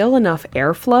 there was still enough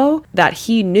airflow that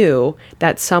he knew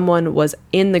that someone was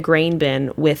in the grain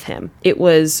bin with him. It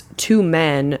was two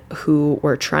men who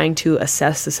were trying to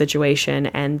assess the situation,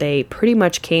 and they pretty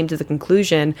much came to the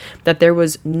conclusion that there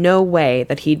was no way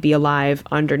that he'd be alive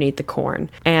underneath the corn.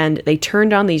 And they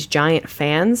turned on these giant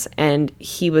fans, and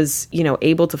he was,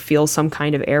 able to feel some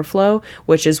kind of airflow,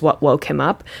 which is what woke him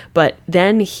up. But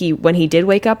then when he did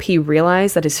wake up, he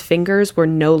realized that his fingers were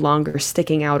no longer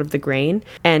sticking out of the grain.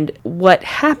 And what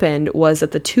happened was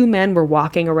that the two men were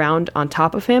walking around on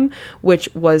top of him, which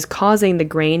was causing the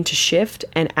grain to shift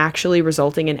and actually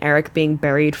resulting in Eric being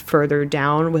buried further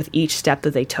down with each step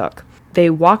that they took.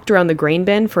 They walked around the grain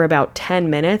bin for about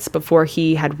 10 minutes before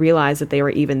he had realized that they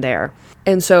were even there.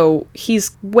 And so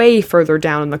he's way further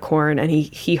down in the corn, and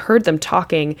he heard them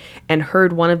talking and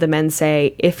heard one of the men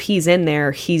say, if he's in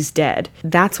there, he's dead.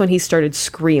 That's when he started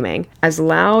screaming as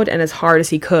loud and as hard as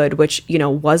he could, which,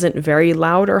 wasn't very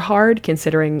loud or hard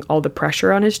considering all the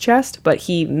pressure on his chest, but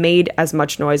he made as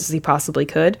much noise as he possibly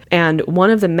could. And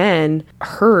one of the men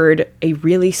heard a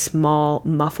really small,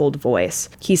 muffled voice.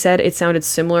 He said it sounded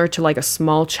similar to like a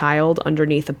small child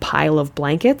underneath a pile of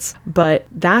blankets, but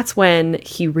that's when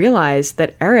he realized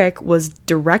that Eric was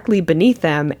directly beneath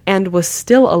them and was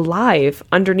still alive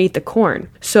underneath the corn.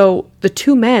 So the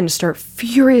two men start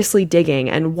furiously digging,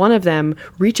 and one of them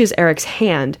reaches Eric's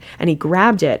hand and he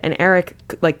grabbed it, and Eric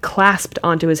clasped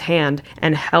onto his hand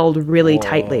and held really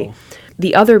tightly.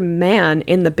 the other man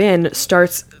in the bin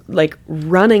starts like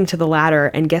running to the ladder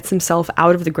and gets himself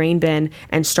out of the grain bin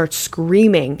and starts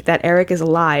screaming that Eric is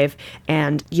alive,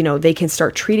 and they can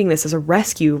start treating this as a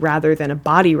rescue rather than a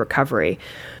body recovery.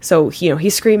 So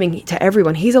he's screaming to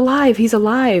everyone, he's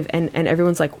alive, and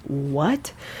everyone's like,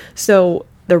 what? So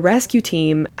the rescue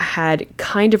team had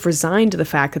kind of resigned to the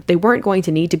fact that they weren't going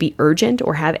to need to be urgent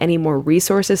or have any more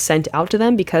resources sent out to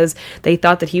them because they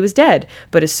thought that he was dead.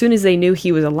 But as soon as they knew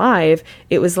he was alive,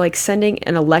 it was like sending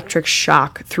an electric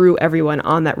shock through everyone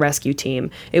on that rescue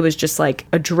team. It was just like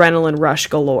adrenaline rush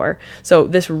galore. So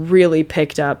this really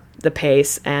picked up the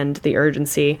pace and the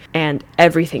urgency, and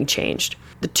everything changed.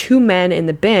 The two men in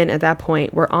the bin at that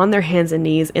point were on their hands and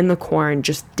knees in the corn,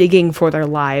 just digging for their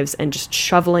lives and just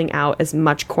shoveling out as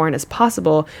much corn as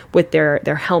possible with their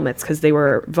helmets because they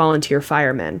were volunteer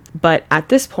firemen. But at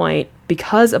this point,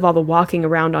 because of all the walking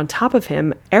around on top of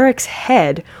him, Eric's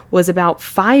head was about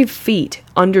 5 feet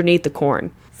underneath the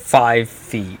corn. 5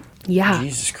 feet? Yeah.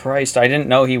 Jesus Christ. I didn't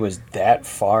know he was that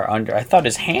far under. I thought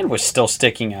his hand was still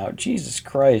sticking out. Jesus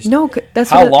Christ. No, that's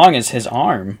how long is his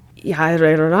arm? Yeah, I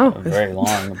don't know. Very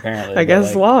long, apparently. I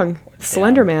guess long.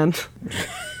 Slender man.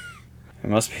 He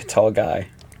must be a tall guy.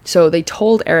 So they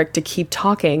told Eric to keep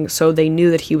talking so they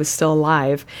knew that he was still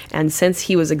alive, and since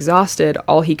he was exhausted,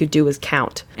 all he could do was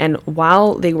count. And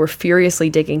while they were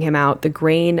furiously digging him out, the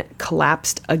grain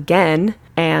collapsed again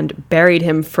and buried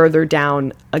him further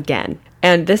down again.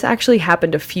 And this actually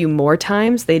happened a few more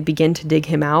times. They'd begin to dig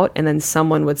him out, and then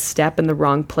someone would step in the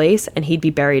wrong place, and he'd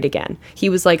be buried again. He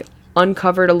was like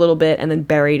uncovered a little bit, and then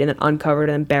buried, and then uncovered,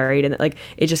 and then buried, and like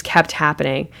it just kept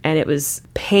happening, and it was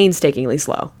painstakingly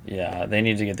slow. Yeah, they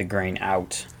need to get the grain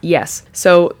out. Yes.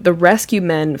 So the rescue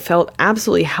men felt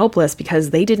absolutely helpless because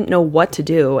they didn't know what to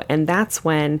do, and that's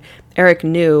when Eric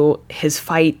knew his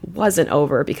fight wasn't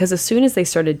over, because as soon as they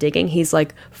started digging, he's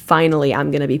like, finally,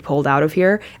 I'm going to be pulled out of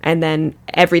here. And then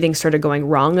everything started going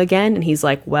wrong again. And he's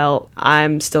like, well,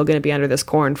 I'm still going to be under this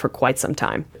corn for quite some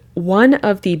time. One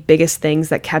of the biggest things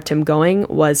that kept him going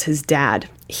was his dad.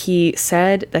 He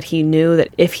said that he knew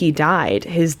that if he died,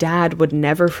 his dad would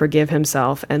never forgive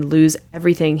himself and lose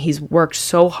everything he's worked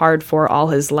so hard for all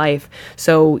his life.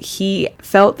 So he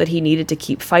felt that he needed to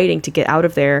keep fighting to get out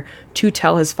of there to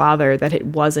tell his father that it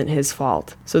wasn't his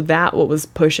fault. So that what was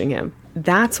pushing him.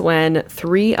 That's when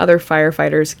 3 other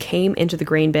firefighters came into the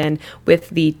grain bin with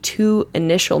the 2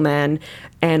 initial men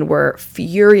and were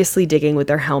furiously digging with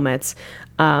their helmets.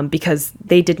 Because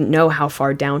they didn't know how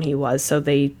far down he was, so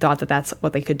they thought that that's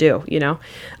what they could do,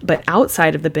 But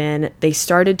outside of the bin, they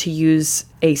started to use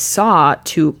a saw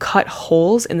to cut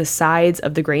holes in the sides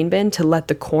of the grain bin to let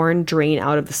the corn drain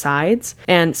out of the sides.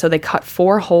 And so they cut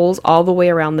 4 holes all the way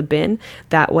around the bin.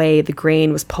 That way the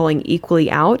grain was pulling equally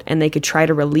out, and they could try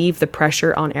to relieve the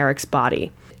pressure on Eric's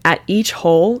body. At each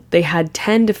hole, they had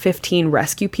 10 to 15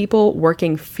 rescue people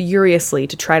working furiously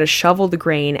to try to shovel the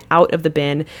grain out of the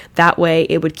bin. That way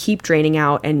it would keep draining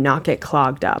out and not get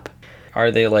clogged up.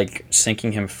 Are they like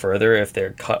sinking him further if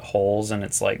they're cut holes and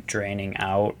it's like draining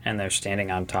out and they're standing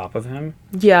on top of him?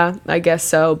 Yeah, I guess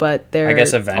so, but I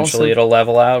guess eventually it'll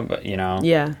level out, but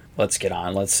Yeah. Let's get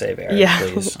on. Let's save Eric,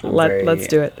 please. Let's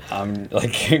do it. I'm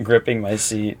like gripping my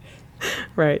seat.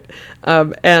 Right.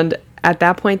 And at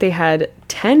that point, they had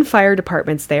 10 fire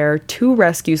departments there, 2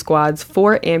 rescue squads,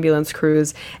 4 ambulance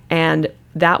crews, and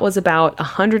that was about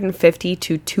 150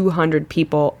 to 200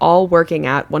 people all working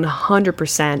at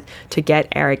 100% to get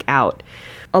Eric out.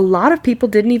 A lot of people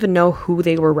didn't even know who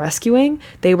they were rescuing.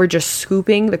 They were just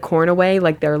scooping the corn away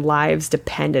like their lives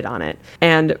depended on it.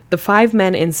 And the 5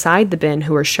 men inside the bin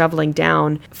who were shoveling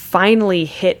down finally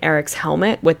hit Eric's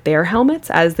helmet with their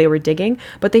helmets as they were digging,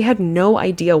 but they had no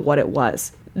idea what it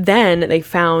was. Then they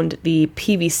found the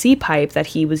PVC pipe that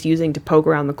he was using to poke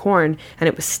around the corn, and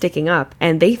it was sticking up.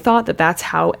 And they thought that that's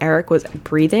how Eric was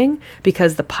breathing,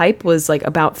 because the pipe was like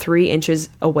about 3 inches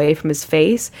away from his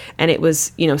face, and it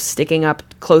was, sticking up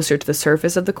closer to the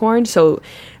surface of the corn. So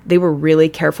they were really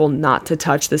careful not to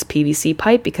touch this PVC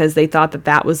pipe because they thought that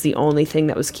that was the only thing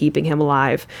that was keeping him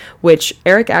alive, which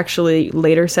Eric actually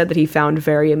later said that he found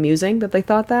very amusing that they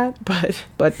thought that, but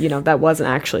that wasn't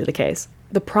actually the case.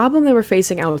 The problem they were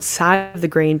facing outside of the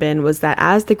grain bin was that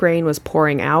as the grain was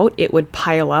pouring out, it would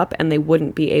pile up and they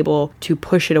wouldn't be able to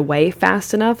push it away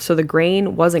fast enough, so the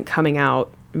grain wasn't coming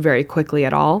out very quickly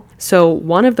at all. So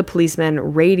one of the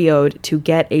policemen radioed to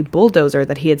get a bulldozer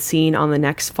that he had seen on the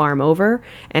next farm over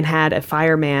and had a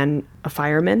fireman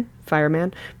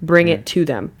bring it to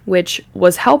them, which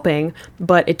was helping,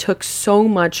 but it took so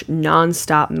much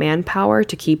nonstop manpower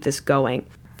to keep this going.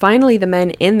 Finally, the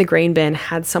men in the grain bin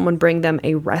had someone bring them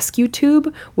a rescue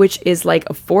tube, which is like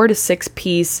a 4 to 6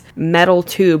 piece metal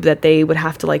tube that they would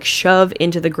have to like shove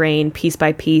into the grain piece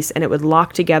by piece, and it would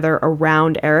lock together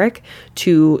around Eric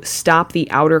to stop the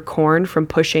outer corn from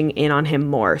pushing in on him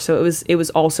more. So it was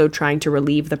also trying to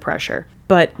relieve the pressure.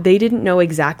 But they didn't know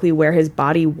exactly where his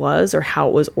body was or how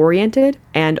it was oriented,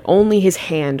 and only his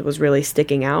hand was really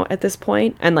sticking out at this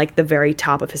point, and like the very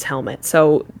top of his helmet.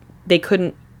 So they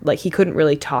couldn't, like, he couldn't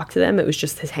really talk to them. It was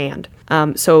just his hand.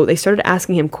 So they started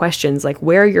asking him questions like,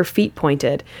 where are your feet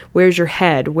pointed? Where's your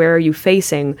head? Where are you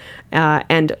facing?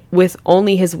 And with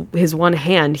only his one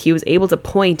hand, he was able to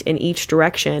point in each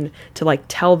direction to like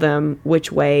tell them which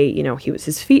way, you know,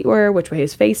 his feet were, which way he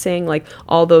was facing, like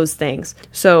all those things.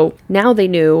 So now they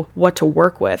knew what to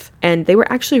work with. And they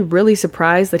were actually really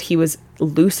surprised that he was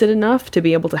lucid enough to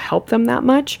be able to help them that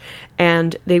much.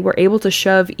 And they were able to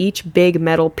shove each big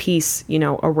metal piece, you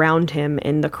know, around him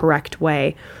in the correct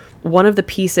way. One of the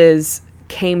pieces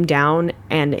came down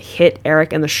and hit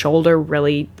Eric in the shoulder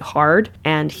really hard,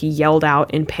 and he yelled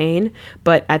out in pain.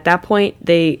 But at that point,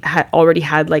 they had already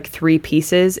had like 3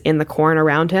 pieces in the corn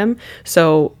around him.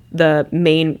 So the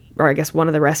main, or I guess one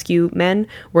of the rescue men,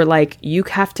 were like, you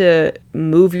have to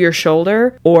move your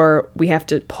shoulder or we have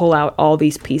to pull out all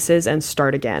these pieces and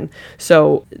start again.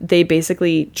 So they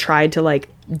basically tried to like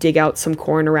dig out some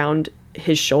corn around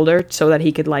his shoulder so that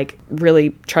he could like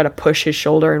really try to push his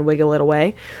shoulder and wiggle it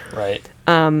away. Right.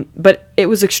 But it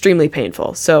was extremely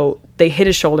painful. So they hit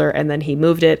his shoulder and then he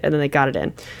moved it and then they got it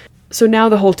in. So now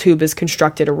the whole tube is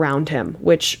constructed around him,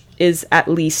 which is at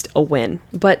least a win.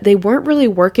 But they weren't really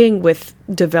working with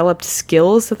developed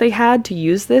skills that they had to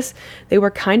use this. They were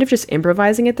kind of just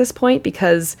improvising at this point,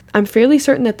 because I'm fairly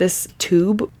certain that this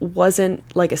tube wasn't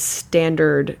like a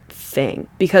standard thing.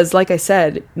 Because like I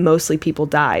said, mostly people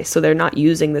die. So they're not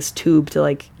using this tube to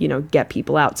like, you know, get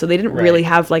people out. So they didn't really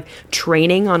have like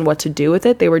training on what to do with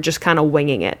it. They were just kind of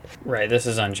winging it. Right. This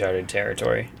is uncharted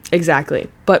territory. Exactly.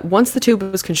 But once the tube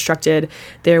was constructed,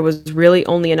 there was really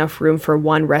only enough room for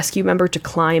one rescue member to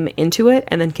climb into it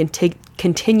and then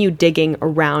continue digging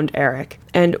around Eric.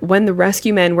 And when the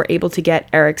rescue men were able to get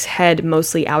Eric's head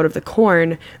mostly out of the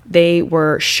corn, they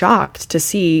were shocked to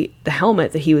see the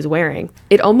helmet that he was wearing.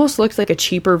 It almost looked like a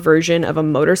cheaper version of a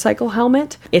motorcycle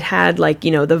helmet. It had like,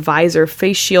 you know, the visor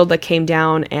face shield that came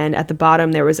down, and at the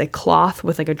bottom there was a cloth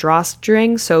with like a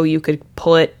drawstring so you could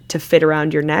pull it to fit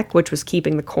around your neck, which was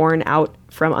keeping the corn out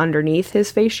from underneath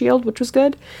his face shield, which was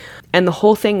good. And the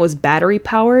whole thing was battery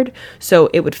powered, so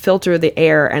it would filter the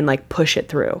air and like push it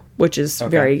through, which is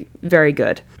very, very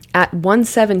good. At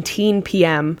 1:17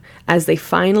 p.m., as they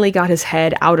finally got his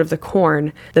head out of the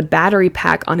corn, the battery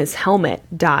pack on his helmet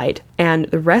died. And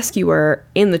the rescuer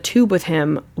in the tube with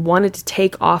him wanted to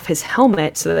take off his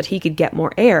helmet so that he could get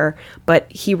more air,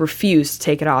 but he refused to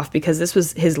take it off because this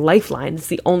was his lifeline. It's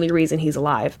the only reason he's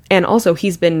alive. And also,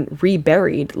 he's been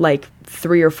reburied like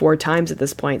 3 or 4 times at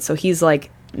this point, so he's like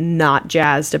not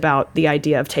jazzed about the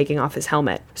idea of taking off his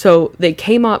helmet. So they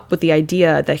came up with the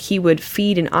idea that he would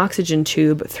feed an oxygen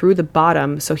tube through the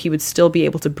bottom so he would still be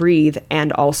able to breathe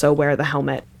and also wear the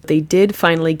helmet. They did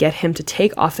finally get him to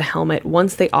take off the helmet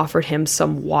once they offered him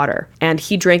some water. And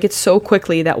he drank it so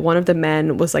quickly that one of the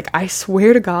men was like, I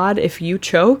swear to God, if you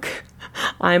choke,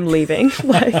 I'm leaving.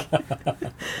 Like,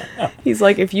 he's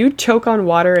like, if you choke on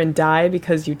water and die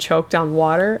because you choked on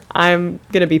water, I'm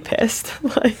gonna be pissed.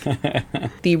 Like,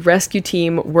 the rescue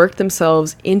team worked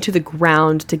themselves into the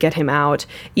ground to get him out.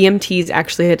 EMTs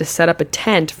actually had to set up a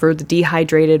tent for the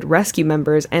dehydrated rescue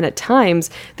members, and at times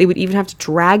they would even have to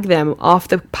drag them off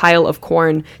the pile of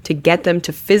corn to get them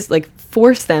to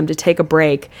force them to take a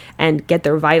break and get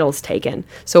their vitals taken.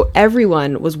 So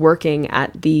everyone was working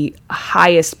at the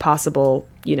highest possible,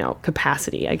 you know,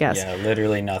 capacity, I guess. Yeah,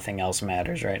 literally nothing else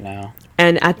matters right now.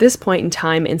 And at this point in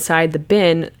time, inside the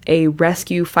bin, a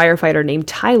rescue firefighter named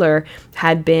Tyler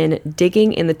had been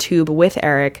digging in the tube with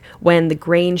Eric when the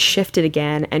grain shifted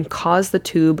again and caused the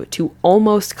tube to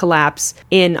almost collapse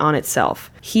in on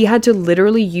itself. He had to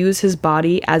literally use his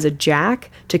body as a jack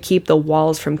to keep the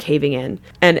walls from caving in.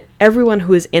 And everyone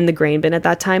who was in the grain bin at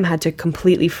that time had to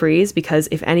completely freeze, because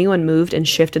if anyone moved and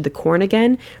shifted the corn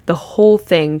again, the whole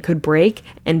thing could break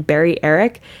and bury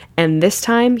Eric. And this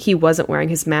time he wasn't wearing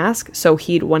his mask, so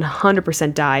he'd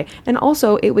 100% die. And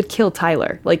also it would kill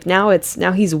Tyler. Like now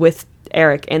he's with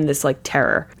Eric in this like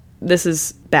terror. This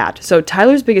is bad. So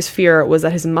Tyler's biggest fear was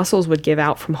that his muscles would give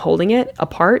out from holding it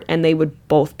apart and they would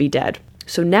both be dead.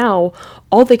 So now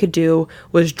all they could do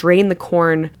was drain the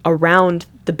corn around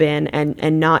the bin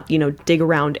and not, you know, dig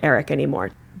around Eric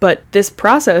anymore. But this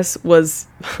process was,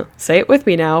 say it with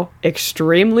me now,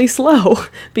 extremely slow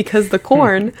because the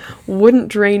corn wouldn't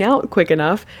drain out quick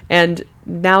enough. And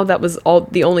now that was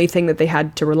the only thing that they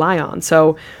had to rely on.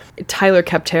 So Tyler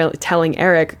kept telling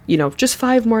Eric, just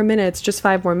 5 more minutes, just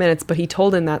 5 more minutes. But he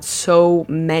told him that so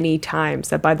many times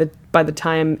that by the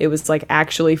time it was like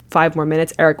actually 5 more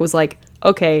minutes, Eric was like,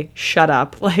 okay, shut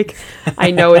up. Like, I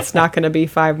know it's not going to be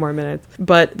 5 more minutes.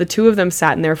 But the two of them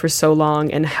sat in there for so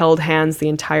long and held hands the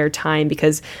entire time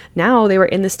because now they were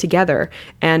in this together.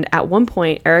 And at one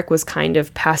point, Eric was kind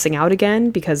of passing out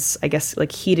again because I guess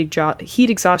like heat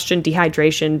exhaustion,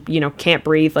 dehydration, can't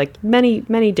breathe, like many,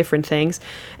 many different things.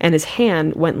 And his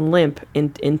hand went limp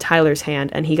in Tyler's hand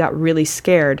and he got really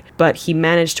scared, but he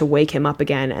managed to wake him up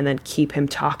again and then keep him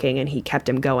talking and he kept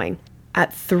him going.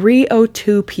 At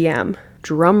 3:02 p.m.,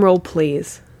 drum roll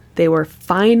please, they were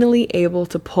finally able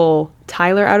to pull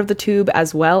Tyler out of the tube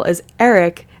as well as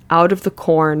Eric out of the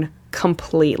corn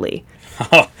completely.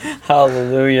 Oh,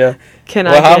 hallelujah.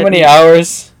 How many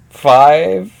hours?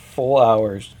 5 full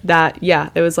hours.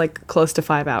 It was like close to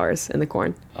 5 hours in the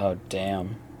corn. Oh,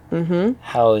 damn. Mm-hmm.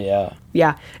 Hell yeah.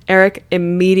 Yeah. Eric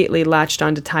immediately latched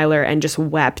onto Tyler and just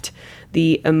wept.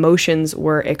 The emotions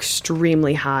were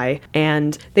extremely high,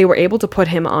 and they were able to put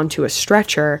him onto a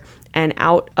stretcher and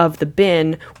out of the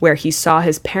bin where he saw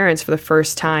his parents for the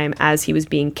first time as he was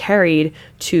being carried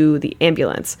to the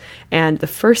ambulance. And the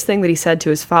first thing that he said to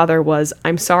his father was,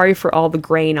 "I'm sorry for all the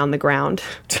grain on the ground."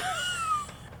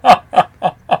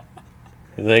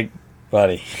 Like,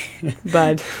 buddy.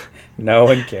 Bud. No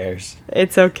one cares.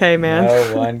 It's okay, man.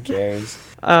 No one cares.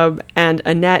 And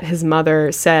Annette, his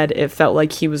mother, said it felt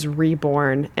like he was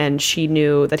reborn, and she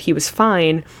knew that he was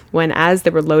fine when, as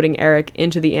they were loading Eric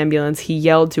into the ambulance, he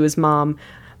yelled to his mom,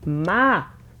 "Ma,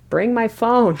 bring my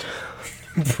phone."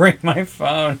 Bring my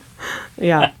phone.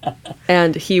 Yeah.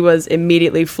 And he was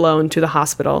immediately flown to the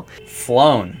hospital.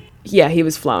 Flown? Yeah, he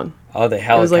was flown. Oh, they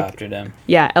helicoptered him.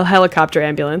 Yeah, a helicopter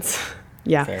ambulance.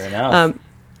 Yeah. Fair enough.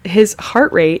 His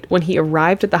heart rate when he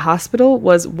arrived at the hospital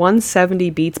was 170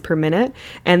 beats per minute,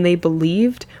 and they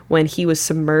believed when he was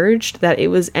submerged that it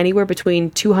was anywhere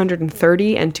between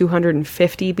 230 and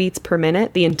 250 beats per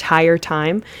minute the entire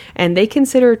time, and they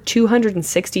consider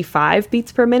 265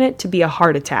 beats per minute to be a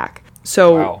heart attack.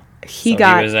 So wow. He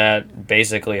was at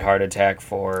basically heart attack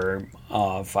for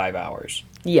 5 hours.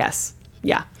 Yes.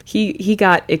 Yeah, he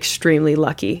got extremely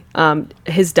lucky.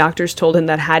 His doctors told him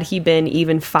that had he been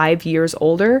even 5 years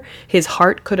older, his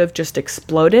heart could have just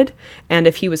exploded. And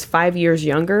if he was 5 years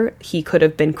younger, he could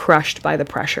have been crushed by the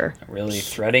pressure. Really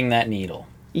threading that needle.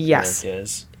 Yes. There it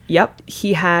is. Yep.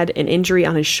 He had an injury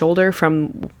on his shoulder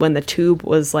from when the tube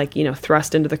was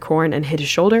thrust into the corn and hit his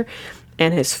shoulder.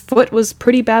 And his foot was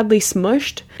pretty badly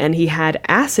smushed, and he had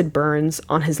acid burns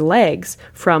on his legs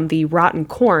from the rotten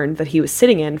corn that he was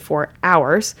sitting in for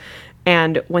hours.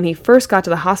 And when he first got to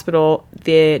the hospital,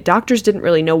 the doctors didn't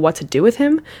really know what to do with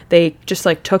him. They just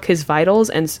took his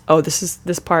vitals and,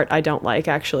 this part I don't like,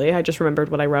 actually. I just remembered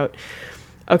what I wrote.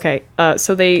 Okay,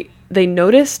 so they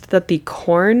noticed that the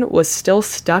corn was still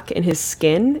stuck in his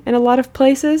skin in a lot of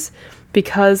places.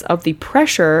 Because of the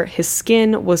pressure, his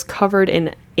skin was covered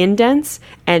in indents,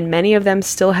 and many of them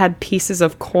still had pieces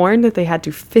of corn that they had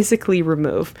to physically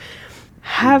remove.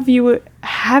 Have you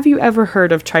ever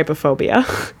heard of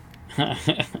trypophobia?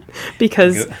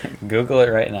 Because Google it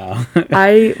right now.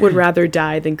 I would rather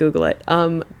die than Google it.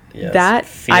 Yes,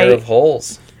 fear of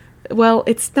holes. Well,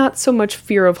 it's not so much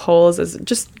fear of holes as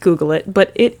just Google it,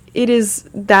 but it is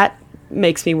that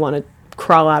makes me want to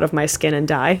crawl out of my skin and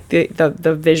die.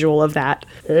 The visual of that.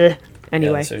 Ugh.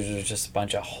 Anyway, yeah, so there's just a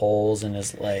bunch of holes in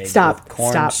his leg. Stop.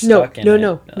 No.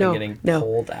 Getting no.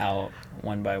 pulled out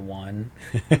one by one.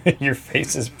 Your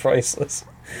face is priceless.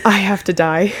 I have to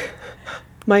die.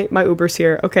 My Uber's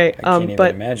here. Okay. I can't even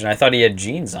imagine. I thought he had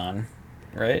jeans on,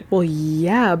 right? Well,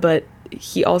 yeah, but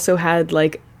he also had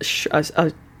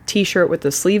a t-shirt with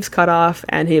the sleeves cut off,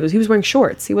 and he was wearing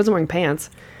shorts. He wasn't wearing pants.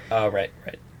 Oh, right.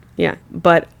 Yeah,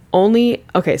 but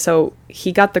so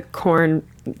he got the corn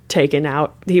taken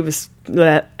out. He was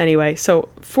anyway. So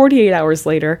 48 hours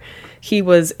later, he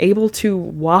was able to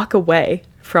walk away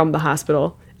from the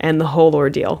hospital and the whole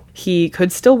ordeal. He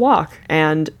could still walk,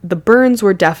 and the burns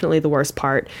were definitely the worst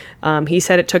part. He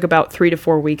said it took about 3 to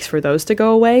 4 weeks for those to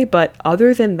go away, but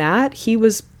other than that, he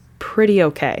was pretty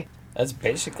okay. That's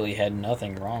basically had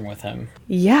nothing wrong with him.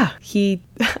 Yeah,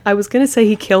 I was going to say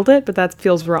he killed it, but that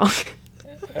feels wrong.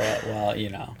 Well,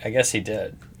 I guess he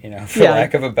did, for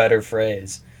lack of a better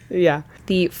phrase. Yeah.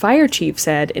 The fire chief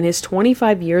said in his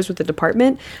 25 years with the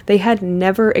department, they had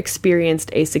never experienced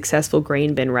a successful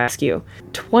grain bin rescue.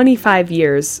 25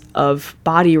 years of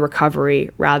body recovery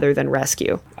rather than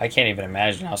rescue. I can't even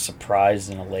imagine how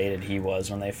surprised and elated he was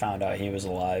when they found out he was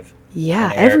alive.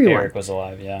 Yeah, everyone. Eric was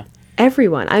alive, yeah.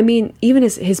 Everyone. I mean, even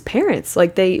his parents,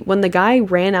 like when the guy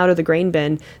ran out of the grain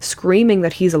bin screaming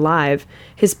that he's alive,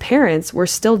 his parents were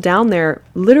still down there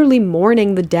literally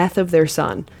mourning the death of their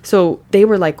son. So they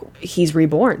were like, he's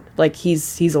reborn. Like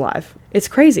he's alive. It's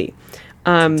crazy.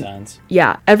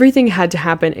 Yeah, everything had to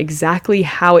happen exactly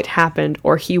how it happened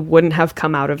or he wouldn't have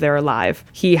come out of there alive.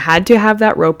 He had to have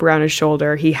that rope around his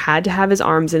shoulder. He had to have his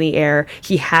arms in the air.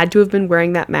 He had to have been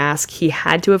wearing that mask. He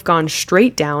had to have gone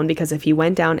straight down because if he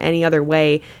went down any other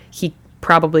way, he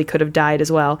probably could have died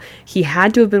as well. He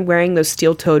had to have been wearing those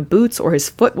steel-toed boots or his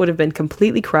foot would have been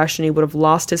completely crushed and he would have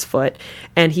lost his foot.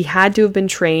 And he had to have been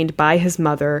trained by his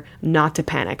mother not to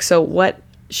panic. So what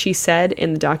she said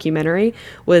in the documentary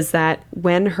was that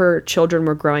when her children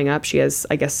were growing up, she has,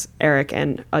 I guess, Eric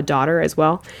and a daughter as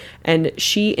well, and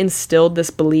she instilled this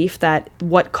belief that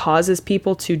what causes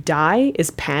people to die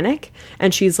is panic,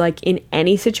 and she's like, in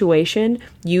any situation,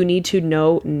 you need to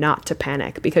know not to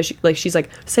panic, because she's like,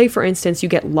 say for instance, you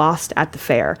get lost at the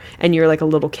fair, and you're like a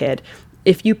little kid.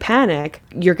 If you panic,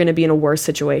 you're going to be in a worse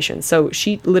situation. So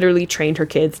she literally trained her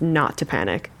kids not to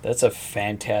panic. That's a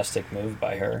fantastic move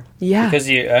by her. Yeah. Because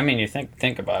you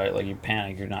think about it, like you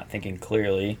panic, you're not thinking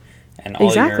clearly, and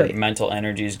all your mental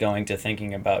energy is going to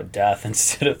thinking about death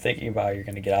instead of thinking about how you're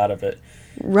going to get out of it.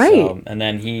 Right. So, and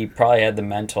then he probably had the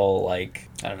mental,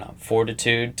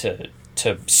 fortitude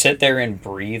to sit there and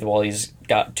breathe while he's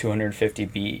got 250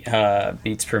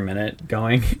 beats per minute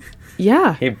going.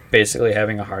 Yeah. He basically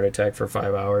having a heart attack for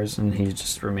 5 hours and he's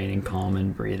just remaining calm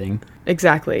and breathing.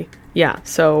 Exactly. Yeah.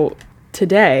 So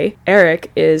today,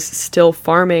 Eric is still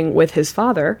farming with his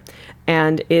father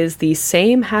and is the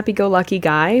same happy-go-lucky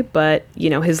guy, but,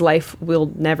 his life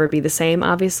will never be the same,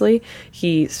 obviously.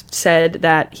 He said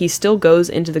that he still goes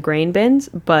into the grain bins,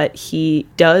 but he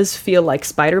does feel like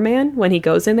Spider-Man when he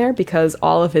goes in there because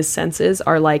all of his senses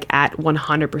are like at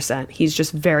 100%. He's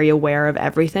just very aware of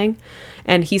everything.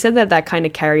 And he said that kind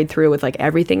of carried through with like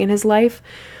everything in his life,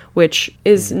 which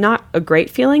is not a great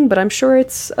feeling, but I'm sure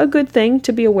it's a good thing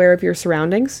to be aware of your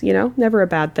surroundings, never a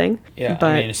bad thing. Yeah,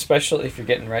 but, especially if you're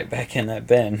getting right back in that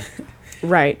bin.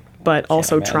 Right, but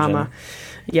also trauma.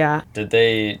 Yeah. Did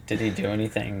he do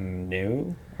anything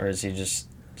new, or is he just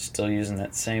still using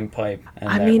that same pipe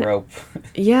and rope?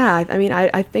 Yeah,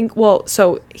 I think,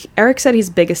 so Eric said his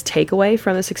biggest takeaway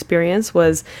from this experience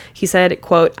was, he said,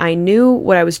 quote, "I knew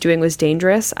what I was doing was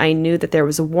dangerous. I knew that there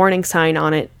was a warning sign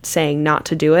on it saying not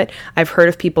to do it. I've heard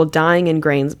of people dying in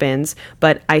grains bins,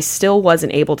 but I still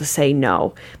wasn't able to say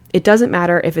no. It doesn't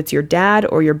matter if it's your dad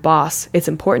or your boss. It's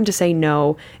important to say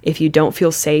no if you don't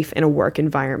feel safe in a work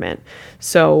environment."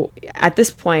 So at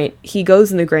this point, he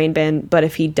goes in the grain bin, but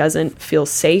if he doesn't feel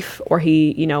safe or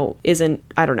he, isn't,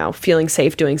 feeling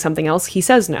safe doing something else, he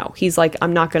says no. He's like,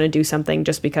 I'm not going to do something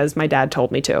just because my dad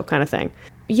told me to, kind of thing.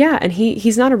 Yeah, and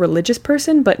he's not a religious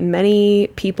person, but many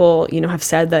people, have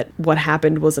said that what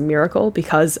happened was a miracle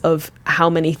because of how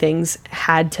many things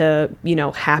had to,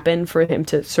 happen for him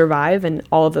to survive, and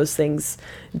all of those things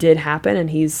did happen,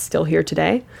 and he's still here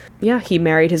today. Yeah, he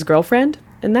married his girlfriend,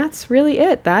 and that's really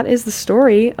it. That is the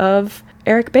story of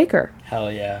Eric Baker.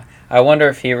 Hell yeah. I wonder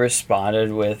if he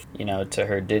responded with, to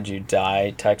her "did you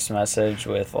die" text message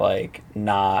with like,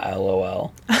 "nah,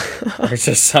 LOL." Or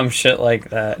just some shit like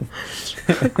that.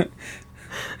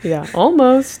 Yeah,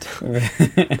 almost.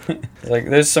 Like,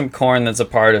 there's some corn that's a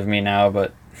part of me now,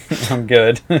 but I'm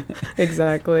good.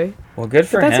 Exactly. Well, good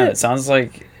for him. It sounds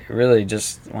like really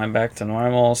just went back to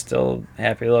normal, still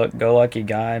happy-go-lucky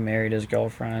guy, married his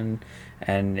girlfriend,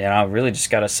 and really just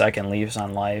got a second lease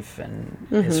on life, and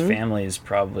his family is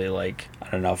probably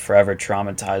forever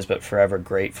traumatized but forever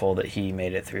grateful that he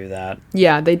made it through that.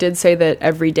 Yeah, they did say that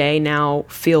every day now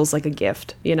feels like a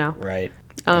gift, Right.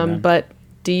 But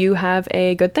do you have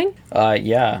a good thing?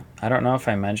 Yeah. I don't know if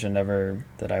I mentioned ever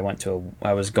that I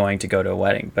was going to go to a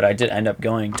wedding, but I did end up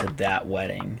going to that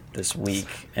wedding this week,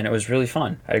 and it was really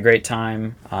fun. I had a great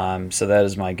time, so that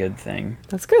is my good thing.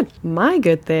 That's good. My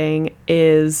good thing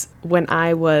is when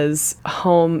I was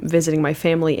home visiting my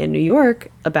family in New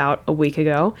York about a week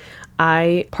ago,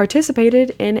 I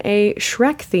participated in a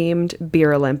Shrek-themed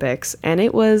beer Olympics, and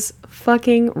it was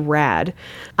fucking rad.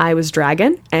 I was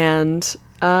dragon, and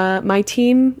my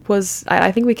team was,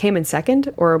 I think we came in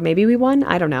second, or maybe we won.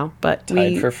 I don't know, but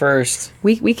tied for first.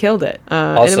 We killed it.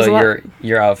 Also,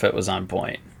 your outfit was on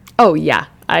point. Oh yeah,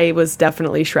 I was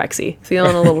definitely Shreksy,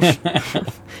 feeling a little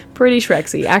pretty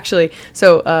Shreksy actually.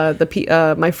 So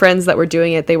my friends that were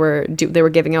doing it, they were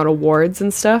giving out awards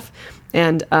and stuff,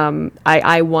 and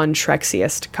I won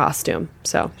Shreksiest costume.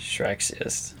 So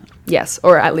Shreksiest. Yes,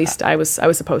 or at least I was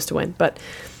supposed to win, but.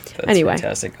 That's anyway.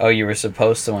 Fantastic. Oh, you were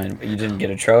supposed to win, but you didn't get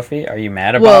a trophy? Are you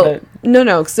mad about it?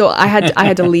 No. So I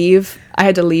had to leave. I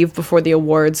had to leave before the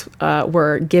awards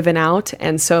were given out,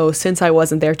 and so since I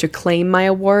wasn't there to claim my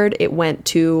award, it went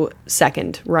to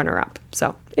second runner-up.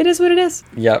 So it is what it is.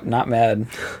 Yep, not mad.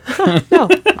 No,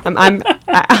 I'm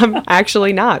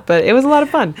actually not, but it was a lot of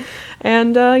fun.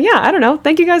 And I don't know.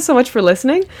 Thank you guys so much for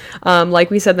listening. Like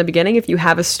we said in the beginning, if you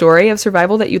have a story of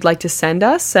survival that you'd like to send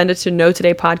us, send it to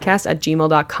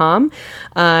notodaypodcast@gmail.com.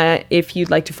 If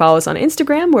you'd like to follow us on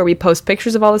Instagram, where we post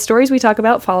pictures of all the stories we talk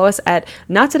about, follow us at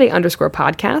nottoday_podcast.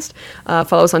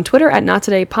 Follow us on Twitter at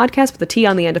nottodaypodcast, with a T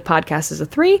on the end of podcast is a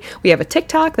 3. We have a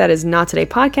TikTok that is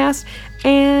nottodaypodcast.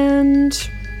 And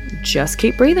just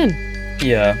keep breathing.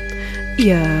 Yeah.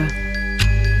 Yeah.